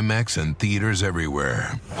to IMAX and theaters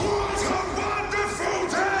everywhere. What a wonderful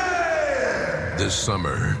day! This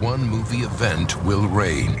summer, one movie event will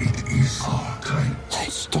reign. It is our time. They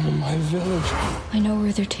stole my village. I know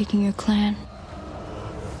where they're taking your clan.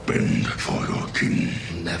 Bend for your king.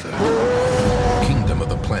 Never. Kingdom of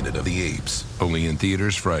the Planet of the Apes. Only in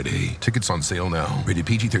theaters Friday. Tickets on sale now. Rated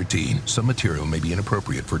PG-13. Some material may be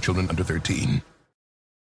inappropriate for children under 13.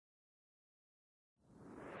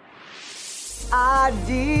 I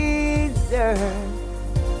deserve.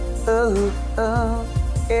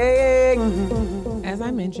 As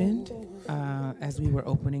I mentioned, as we were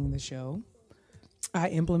opening the show, I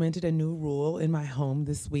implemented a new rule in my home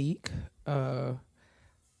this week.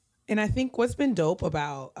 And I think what's been dope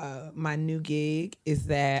about my new gig is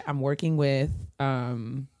that I'm working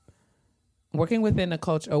within a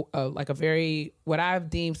culture, like a very, what I've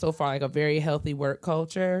deemed so far, like a very healthy work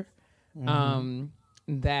culture,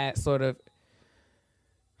 that sort of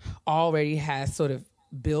already has sort of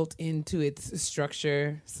built into its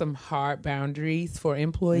structure some hard boundaries for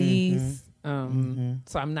employees. So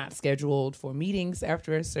I'm not scheduled for meetings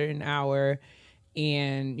after a certain hour.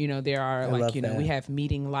 And, there are we have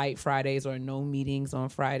meeting light Fridays or no meetings on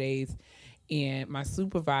Fridays. And my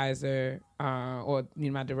supervisor or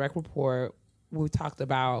my direct report, we talked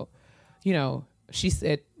about, she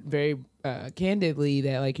said very candidly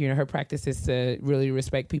that her practice is to really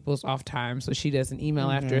respect people's off time. So she doesn't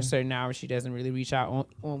email after a certain hour. She doesn't really reach out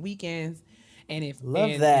on weekends. And if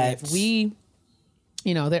we,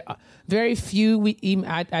 there are very few.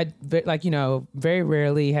 Very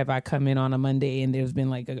rarely have I come in on a Monday and there's been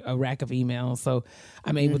like a rack of emails. So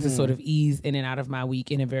I'm able to sort of ease in and out of my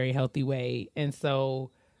week in a very healthy way. And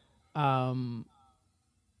so, I've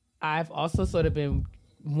also sort of been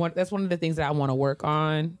that's one of the things that I want to work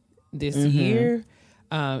on this year.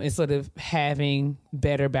 Is sort of having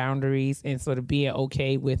better boundaries and sort of being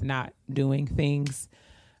okay with not doing things,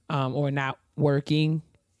 or not working.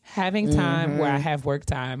 Having time where I have work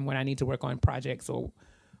time when I need to work on projects or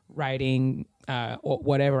writing or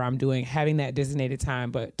whatever I'm doing, having that designated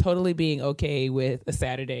time, but totally being okay with a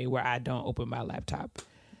Saturday where I don't open my laptop.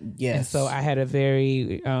 Yes. And so I had a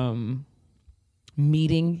very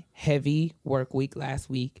meeting heavy work week last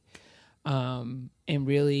week, and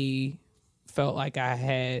really felt like I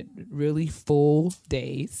had really full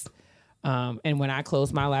days. And when I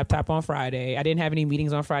closed my laptop on Friday, I didn't have any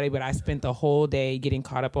meetings on Friday, but I spent the whole day getting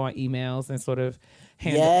caught up on emails and sort of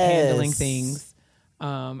handling things.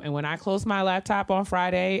 And when I closed my laptop on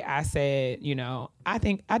Friday, I said, I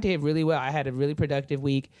think I did really well. I had a really productive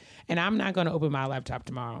week, and I'm not going to open my laptop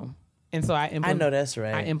tomorrow. And so I know that's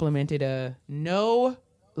right. I implemented a no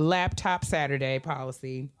laptop Saturday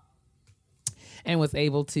policy and was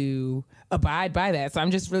able to abide by that. So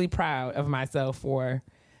I'm just really proud of myself for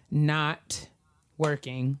not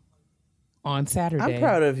working on Saturday. I'm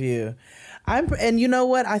proud of you. And you know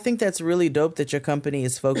what? I think that's really dope that your company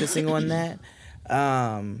is focusing on that.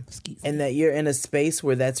 And that you're in a space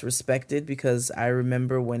where that's respected, because I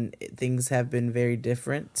remember when things have been very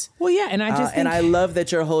different. Well, yeah, and I just and I love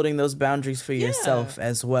that you're holding those boundaries for yourself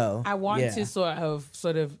as well. I want to sort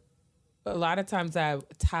of a lot of times I've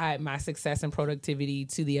tied my success and productivity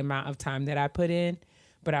to the amount of time that I put in.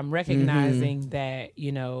 But I'm recognizing that,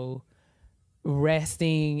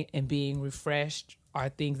 resting and being refreshed are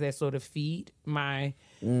things that sort of feed my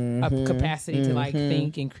capacity to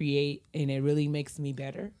think and create. And it really makes me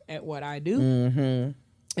better at what I do.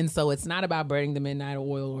 And so it's not about burning the midnight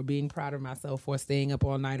oil or being proud of myself for staying up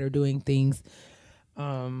all night or doing things.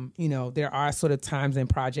 There are sort of times and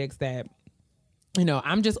projects that,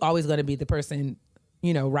 I'm just always going to be the person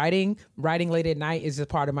writing late at night is just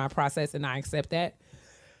part of my process, and I accept that.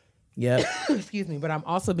 Yep. Excuse me. But I'm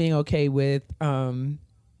also being okay with, the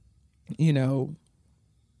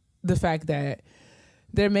fact that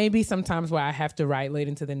there may be some times where I have to write late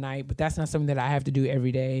into the night, but that's not something that I have to do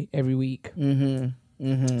every day, every week. Mm-hmm.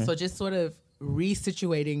 Mm-hmm. So just sort of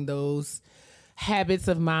resituating those habits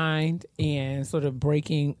of mind and sort of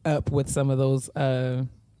breaking up with some of those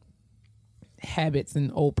habits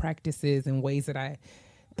and old practices and ways that I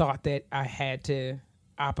thought that I had to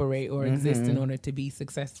operate or exist in order to be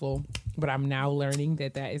successful. But I'm now learning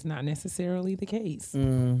that is not necessarily the case.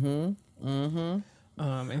 Mm-hmm. Mm-hmm.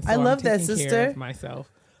 And so I love I'm that, taking sister. Care of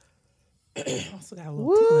myself. Also got a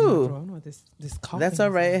little tickle in my throat. I don't know what this coughing. That's all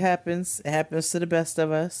right. It happens. It happens to the best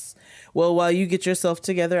of us. Well, while you get yourself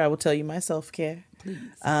together, I will tell you my self-care. Please.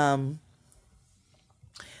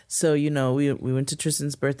 So, we went to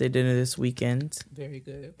Tristan's birthday dinner this weekend. Very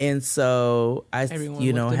good. And so I,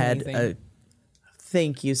 Everyone had amazing.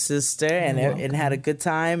 Thank you, sister, and had a good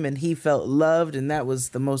time, and he felt loved, and that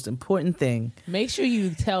was the most important thing. Make sure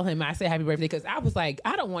you tell him I said happy birthday, because I was like,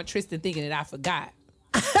 I don't want Tristan thinking that I forgot.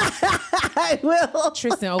 I will.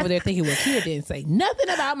 Tristan over there thinking, well, Kia didn't say nothing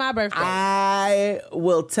about my birthday. I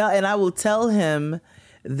will tell him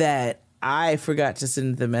that I forgot to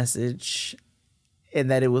send the message and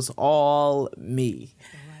that it was all me.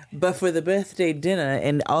 But for the birthday dinner,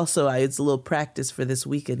 and also it's a little practice for this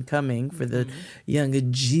weekend coming for the young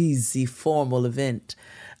Jeezy formal event.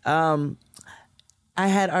 I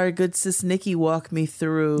had our good sis Nikki walk me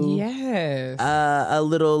through a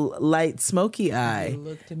little light smoky eye.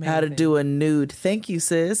 How to do a nude. Thank you,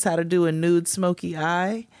 sis. How to do a nude smoky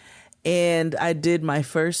eye. And I did my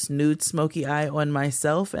first nude smoky eye on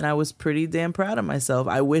myself, and I was pretty damn proud of myself.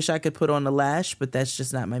 I wish I could put on a lash, but that's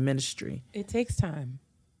just not my ministry. It takes time.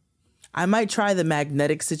 I might try the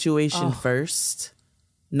magnetic situation first.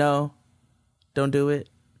 No, don't do it.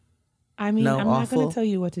 I mean, I'm not going to tell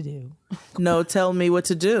you what to do. No, tell me what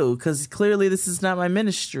to do, because clearly this is not my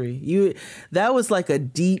ministry. That was like a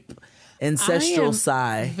deep ancestral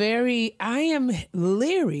sigh. I am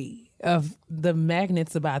leery of the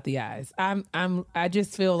magnets about the eyes. I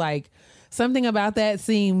just feel like something about that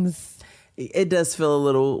seems. It does feel a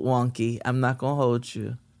little wonky. I'm not going to hold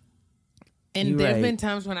you. And there have been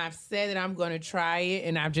times when I've said that I'm going to try it,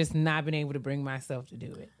 and I've just not been able to bring myself to do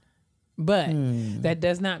it. But that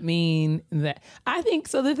does not mean that I think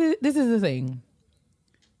so. This is the thing.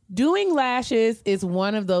 Doing lashes is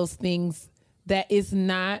one of those things that is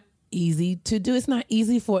not easy to do. It's not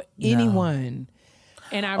easy for anyone.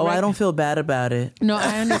 And I don't feel bad about it. No,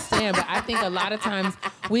 I understand, but I think a lot of times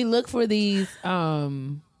we look for these.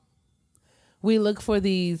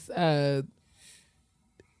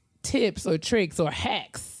 Tips or tricks or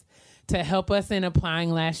hacks to help us in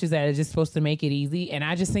applying lashes that are just supposed to make it easy. And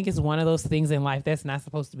I just think it's one of those things in life that's not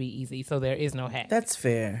supposed to be easy. So there is no hack. That's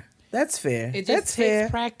fair. It just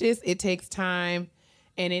takes practice. It takes time,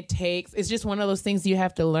 and it's just one of those things you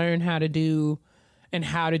have to learn how to do and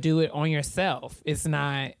how to do it on yourself. It's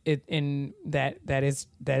not that is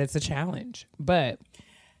a challenge, but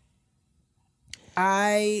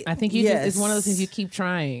I think it's one of those things you keep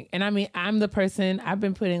trying. And I mean, I'm the person, I've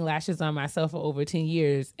been putting lashes on myself for over 10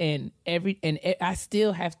 years, and I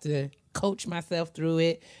still have to coach myself through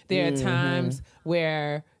it. There are times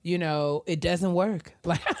where, it doesn't work.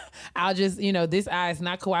 Like I'll just, this eye is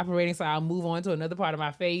not cooperating, so I'll move on to another part of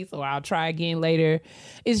my face, or I'll try again later.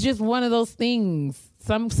 It's just one of those things.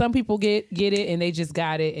 Some people get it and they just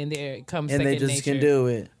got it, and there it comes second nature. And they just can do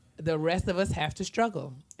it. The rest of us have to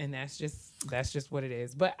struggle, and that's just what it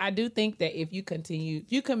is. But I do think that if you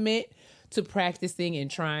commit to practicing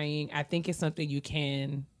and trying, I think it's something you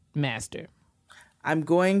can master. I'm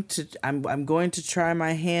going to try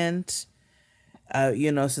my hand.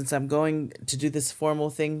 Since I'm going to do this formal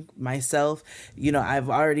thing myself, I've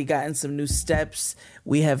already gotten some new steps.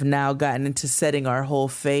 We have now gotten into setting our whole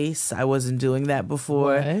face. I wasn't doing that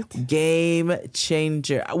before. What? Game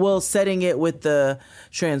changer. Well, setting it with the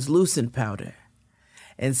translucent powder.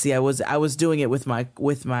 And see, I was doing it with my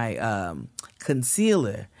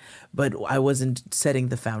concealer, but I wasn't setting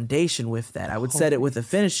the foundation with that. I would set it with the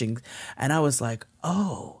finishing, and I was like,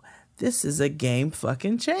 oh, this is a game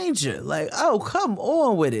fucking changer. Like, oh, come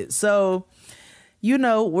on with it. So,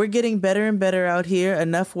 we're getting better and better out here,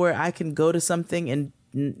 enough where I can go to something and,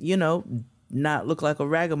 not look like a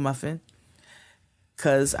ragamuffin,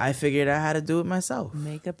 because I figured out how to do it myself.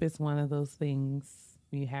 Makeup is one of those things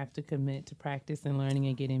you have to commit to practice and learning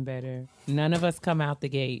and getting better. None of us come out the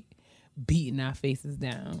gate beating our faces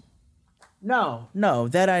down. No,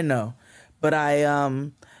 that I know. But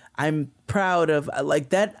I I'm proud of like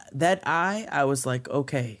that I was like,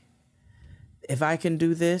 okay, if I can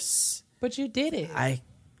do this. But you did it. I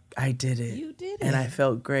did it. You did it. And I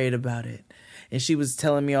felt great about it. And she was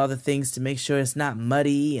telling me all the things to make sure it's not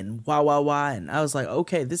muddy and wah. And I was like,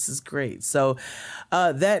 okay, this is great. So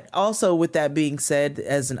that also, with that being said,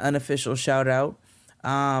 as an unofficial shout out,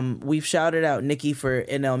 we've shouted out Nikki for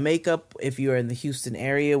NL Makeup. If you're in the Houston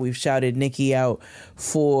area, we've shouted Nikki out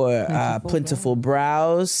for Plentiful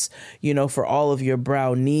Brows, for all of your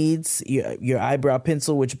brow needs, your eyebrow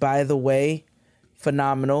pencil, which, by the way,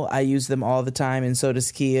 phenomenal. I use them all the time, and so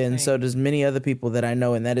does Kia, and so does many other people that I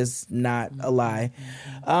know, and that is not a lie.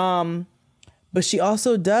 But she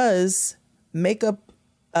also does makeup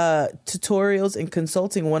tutorials and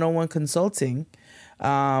consulting, one-on-one consulting.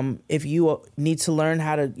 If you need to learn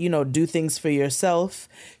how to, do things for yourself,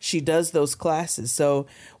 she does those classes. So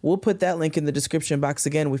we'll put that link in the description box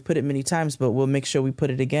again. We've put it many times, but we'll make sure we put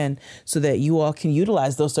it again so that you all can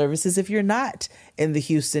utilize those services if you're not in the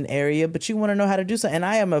Houston area, but you want to know how to do so. And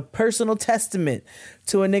I am a personal testament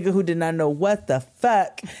to a nigga who did not know what the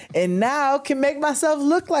fuck and now can make myself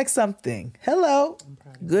look like something. Hello.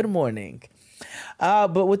 Good morning.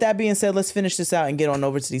 But with that being said, let's finish this out and get on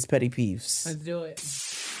over to these petty peeves. Let's do it.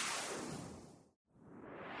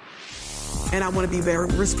 And I want to be very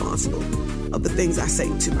responsible of the things I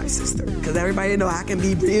say to my sister. Because everybody know I can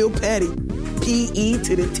be real petty. P-E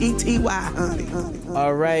to the T-T-Y, honey.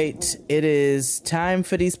 All right. It is time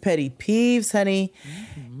for these petty peeves, honey.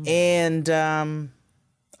 Mm-hmm. And,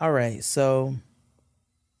 all right. So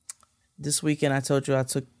this weekend, I told you I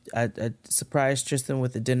surprised Tristan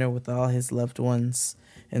with a dinner with all his loved ones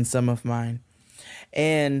and some of mine.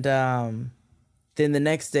 And then the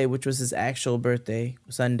next day, which was his actual birthday,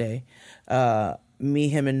 Sunday, me,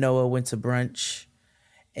 him, and Noah went to brunch.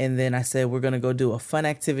 And then I said, we're going to go do a fun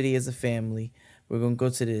activity as a family. We're going to go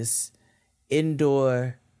to this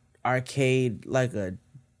indoor arcade, like a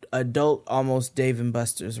adult, almost Dave &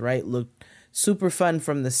 Buster's, right? Look super fun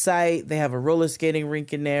from the site. They have a roller skating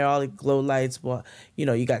rink in there, all the glow lights.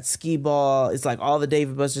 You got skee ball. It's like all the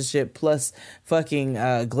Dave & Buster's shit, plus fucking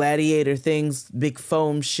gladiator things, big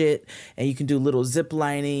foam shit. And you can do little zip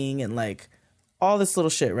lining and like all this little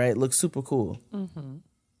shit, right? It looks super cool. Mm-hmm.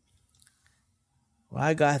 Well,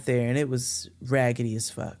 I got there and it was raggedy as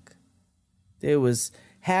fuck. There was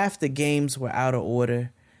half the games were out of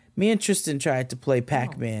order. Me and Tristan tried to play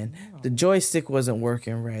Pac-Man. Oh, no. The joystick wasn't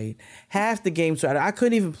working right. Half the games were out. I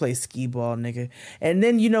couldn't even play skee ball, nigga. And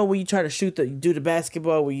then, when you try to do the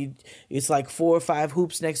basketball where it's like 4 or 5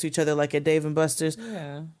 hoops next to each other like at Dave & Buster's.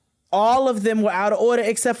 Yeah. All of them were out of order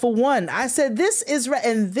except for one. I said, this is right.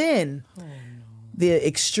 And then the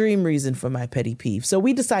extreme reason for my petty peeve. So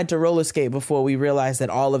we decided to roller skate before we realized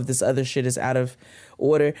that all of this other shit is out of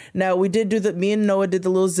order. Now, we did me and Noah did the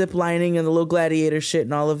little zip lining and the little gladiator shit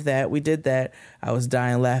and all of that. We did that. I was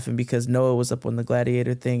dying laughing because Noah was up on the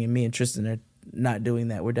gladiator thing and me and Tristan are not doing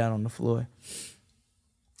that. We're down on the floor.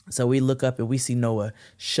 So we look up and we see Noah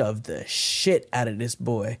shove the shit out of this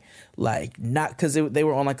boy. Like, not because they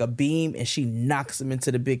were on like a beam and she knocks him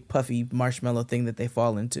into the big puffy marshmallow thing that they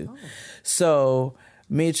fall into. Oh. So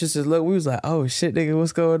me and Tristan look, we was like, oh shit, nigga,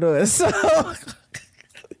 what's going on?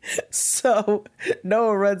 So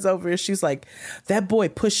Noah runs over and she's like, that boy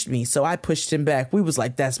pushed me, so I pushed him back. We was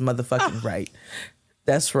like, that's motherfucking right.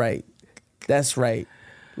 That's right. That's right.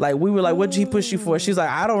 Like, we were like, what'd he push you for? She's like,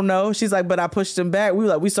 I don't know. She's like, but I pushed him back. We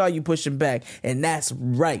were like, we saw you push him back, and that's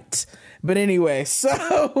right. But anyway,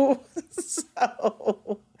 so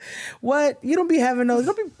what? You don't be having those.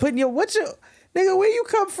 Don't be putting nigga, where you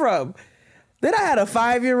come from? Then I had a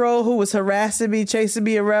 5-year-old who was harassing me, chasing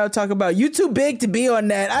me around, talking about, you too big to be on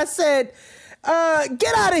that. I said,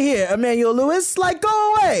 get out of here, Emmanuel Lewis. Like,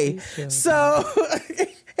 go away. So,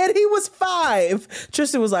 and he was 5.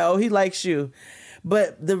 Tristan was like, oh, he likes you.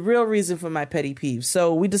 But the real reason for my petty peeve.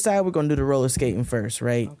 So we decided we're going to do the roller skating first,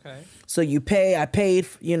 right? Okay. So I paid,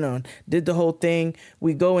 did the whole thing.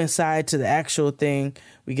 We go inside to the actual thing.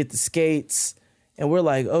 We get the skates and we're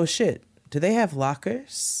like, oh shit, do they have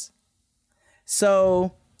lockers?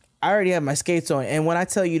 So I already have my skates on. And when I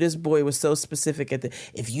tell you, this boy was so specific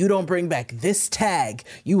if you don't bring back this tag,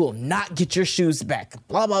 you will not get your shoes back.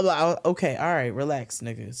 Blah, blah, blah. Okay. All right. Relax,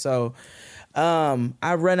 nigga. So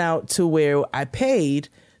I run out to where I paid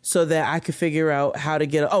so that I could figure out how to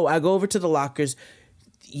I go over to the lockers.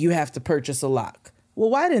 You have to purchase a lock. Well,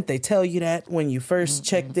 why didn't they tell you that when you first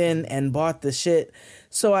checked in and bought the shit?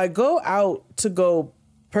 So I go out to go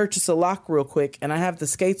purchase a lock real quick and I have the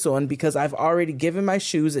skates on because I've already given my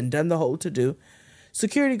shoes and done the whole to-do.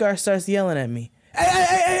 Security guard starts yelling at me.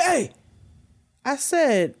 Hey. I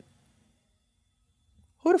said,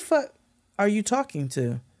 who the fuck are you talking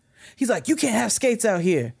to? He's like, you can't have skates out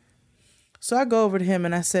here. So I go over to him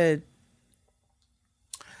and I said,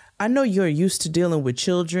 I know you're used to dealing with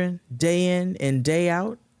children day in and day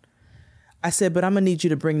out. I said, but I'm going to need you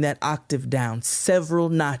to bring that octave down several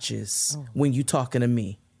notches when you talking to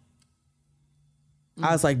me.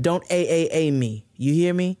 I was like, don't AAA me. You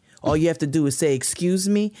hear me? All you have to do is say, excuse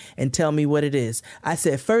me, and tell me what it is. I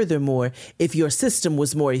said, furthermore, if your system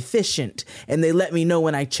was more efficient and they let me know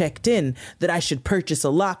when I checked in that I should purchase a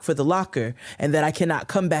lock for the locker and that I cannot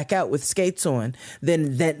come back out with skates on,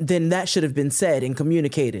 then that should have been said and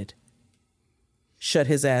communicated. Shut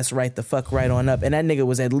his ass right the fuck right on up. And that nigga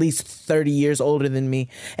was at least 30 years older than me.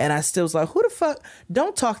 And I still was like, who the fuck?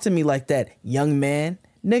 Don't talk to me like that, young man.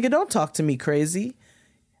 Nigga, don't talk to me crazy.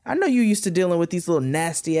 I know you used to dealing with these little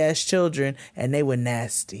nasty ass children and they were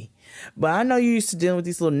nasty. But I know you used to dealing with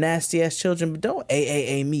these little nasty ass children, but don't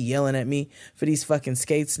AAA me yelling at me for these fucking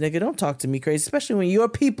skates, nigga. Don't talk to me crazy, especially when your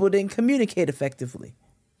people didn't communicate effectively.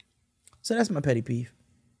 So that's my petty peeve.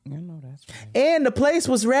 I know that's right. And the place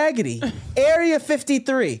was raggedy. Area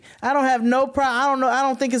 53. I don't have no problem. I don't know. I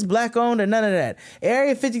don't think it's black owned or none of that.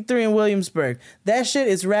 Area 53 in Williamsburg. That shit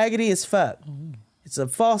is raggedy as fuck. It's a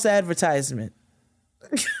false advertisement.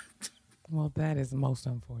 Well, that is most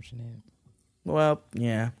unfortunate. Well,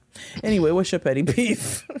 yeah. Anyway, what's your petty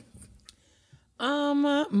peeve?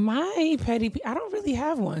 My petty peeve, I don't really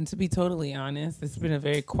have one, to be totally honest. It's been a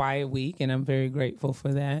very quiet week, and I'm very grateful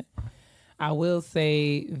for that. I will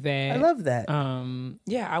say that I love that.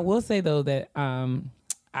 Yeah, I will say though that I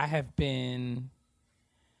have been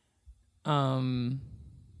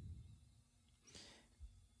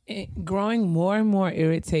growing more and more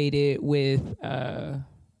irritated with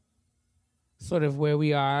sort of where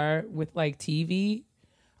we are with like TV.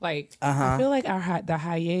 Like I feel like the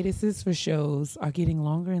hiatuses for shows are getting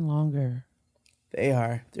longer and longer. They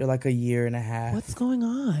are. They're like a year and a half. What's going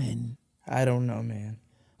on? I don't know, man.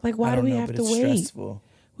 Like, why do we have to wait? Stressful.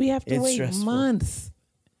 We have to wait stressful. months.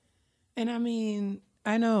 And I mean,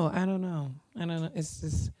 I don't know. It's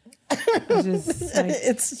just like,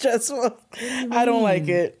 it's stressful. I don't like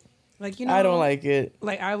it. Like, you know, I don't like it.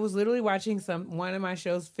 Like, I was literally watching one of my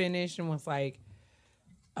shows finish and was like,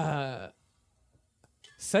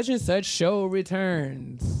 such and such show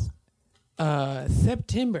returns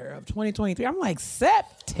September of 2023. I'm like,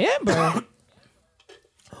 September?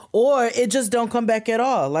 Or it just don't come back at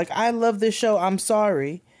all. Like, I love this show. I'm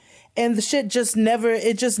sorry. And the shit just never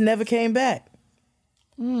came back.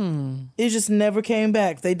 It just never came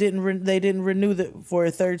back. They didn't renew for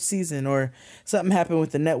a third season, or something happened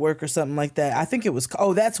with the network or something like that. I think it was,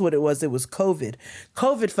 that's what it was. It was COVID.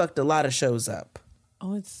 COVID fucked a lot of shows up.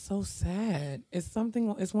 Oh, it's so sad. It's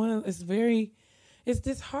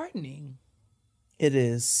disheartening. It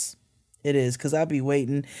is. It is, because I'll be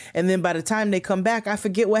waiting. And then by the time they come back, I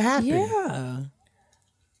forget what happened. Yeah.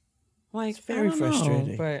 Like, it's very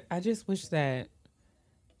frustrating. But I just wish that.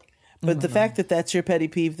 But the fact that that's your petty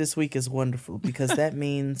peeve this week is wonderful, because that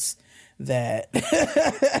means that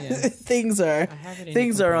things are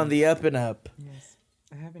on the up and up. Yes.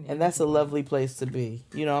 I haven't. And that's a lovely place to be.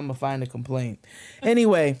 You know, I'm going to find a complaint.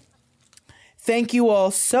 Anyway. Thank you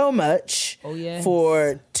all so much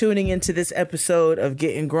for tuning into this episode of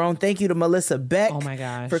Getting Grown. Thank you to Melissa Beck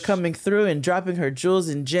for coming through and dropping her jewels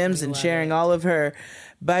and gems and sharing all of her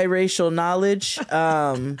biracial knowledge.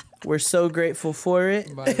 We're so grateful for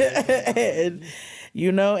it. And,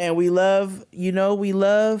 and we love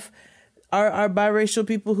our biracial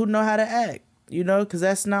people who know how to act, because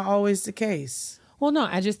that's not always the case. Well, no,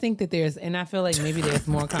 I just think that I feel like maybe there's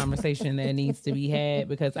more conversation that needs to be had,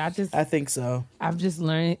 because I think so. I'm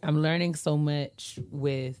learning so much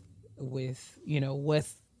with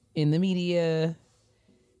what's in the media,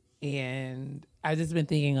 and I've just been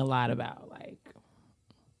thinking a lot about like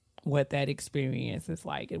what that experience is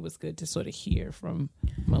like. It was good to sort of hear from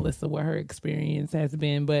Melissa what her experience has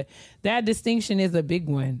been, but that distinction is a big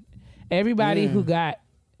one. Everybody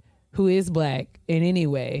who is Black in any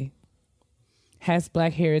way has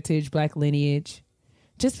Black heritage, Black lineage.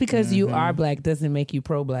 Just because you are Black doesn't make you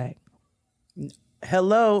pro-Black.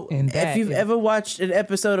 Hello. If you've ever watched an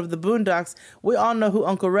episode of The Boondocks, we all know who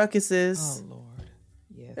Uncle Ruckus is. Oh, Lord.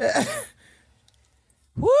 Yes.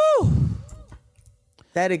 Woo!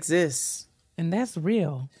 That exists. And that's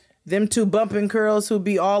real. Them two bumping curls who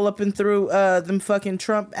be all up and through them fucking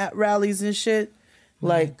Trump at rallies and shit.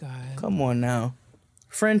 Like, God. Come on now.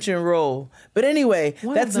 French and roll. But anyway,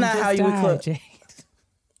 that's not how you would close.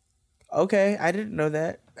 Okay, I didn't know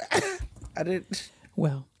that. I didn't.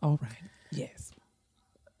 Well, all right. Yes.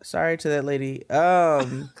 Sorry to that lady.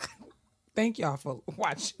 Thank y'all for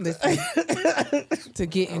listening to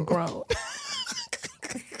Getting Grown.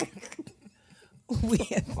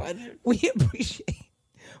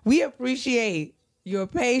 We appreciate your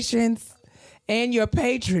patience and your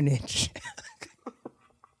patronage.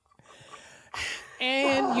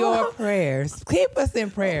 And your prayers. Keep us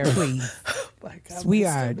in prayer, please. We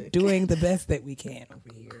are doing the best that we can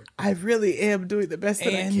over here. I really am doing the best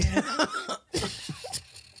that I can.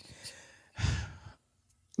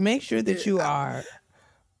 Make sure that you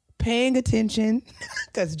paying attention,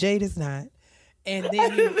 because Jade is not. And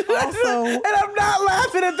then you also... And I'm not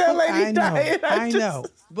laughing at that lady dying. I know.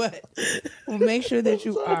 But make sure that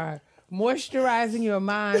you are moisturizing your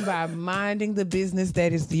mind by minding the business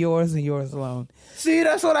that is yours and yours alone. See,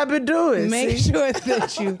 that's what I've been doing. Make sure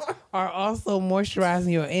that you are also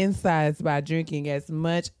moisturizing your insides by drinking as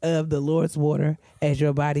much of the Lord's water as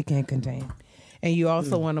your body can contain. And you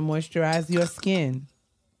also want to moisturize your skin.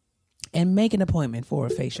 And make an appointment for a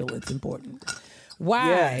facial. It's important.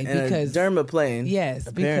 Why? Yeah, because dermaplane. Yes,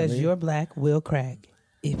 apparently. Because your black will crack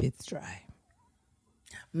if it's dry.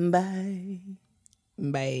 Bye.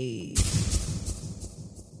 Bye.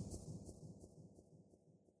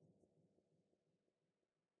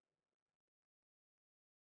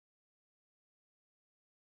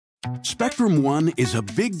 Spectrum One is a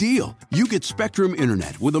big deal. You get Spectrum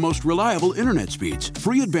Internet with the most reliable internet speeds,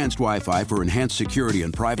 free advanced Wi-Fi for enhanced security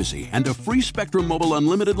and privacy, and a free Spectrum Mobile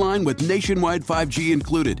Unlimited line with nationwide 5G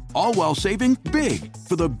included, all while saving big.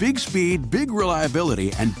 For the big speed, big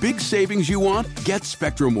reliability, and big savings you want, get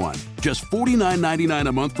Spectrum One. Just $49.99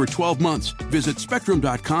 a month for 12 months. Visit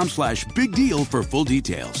spectrum.com/big deal for full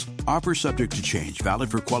details. Offer subject to change.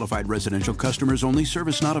 Valid for qualified residential customers only.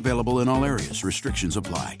 Service not available in all areas. Restrictions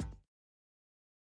apply.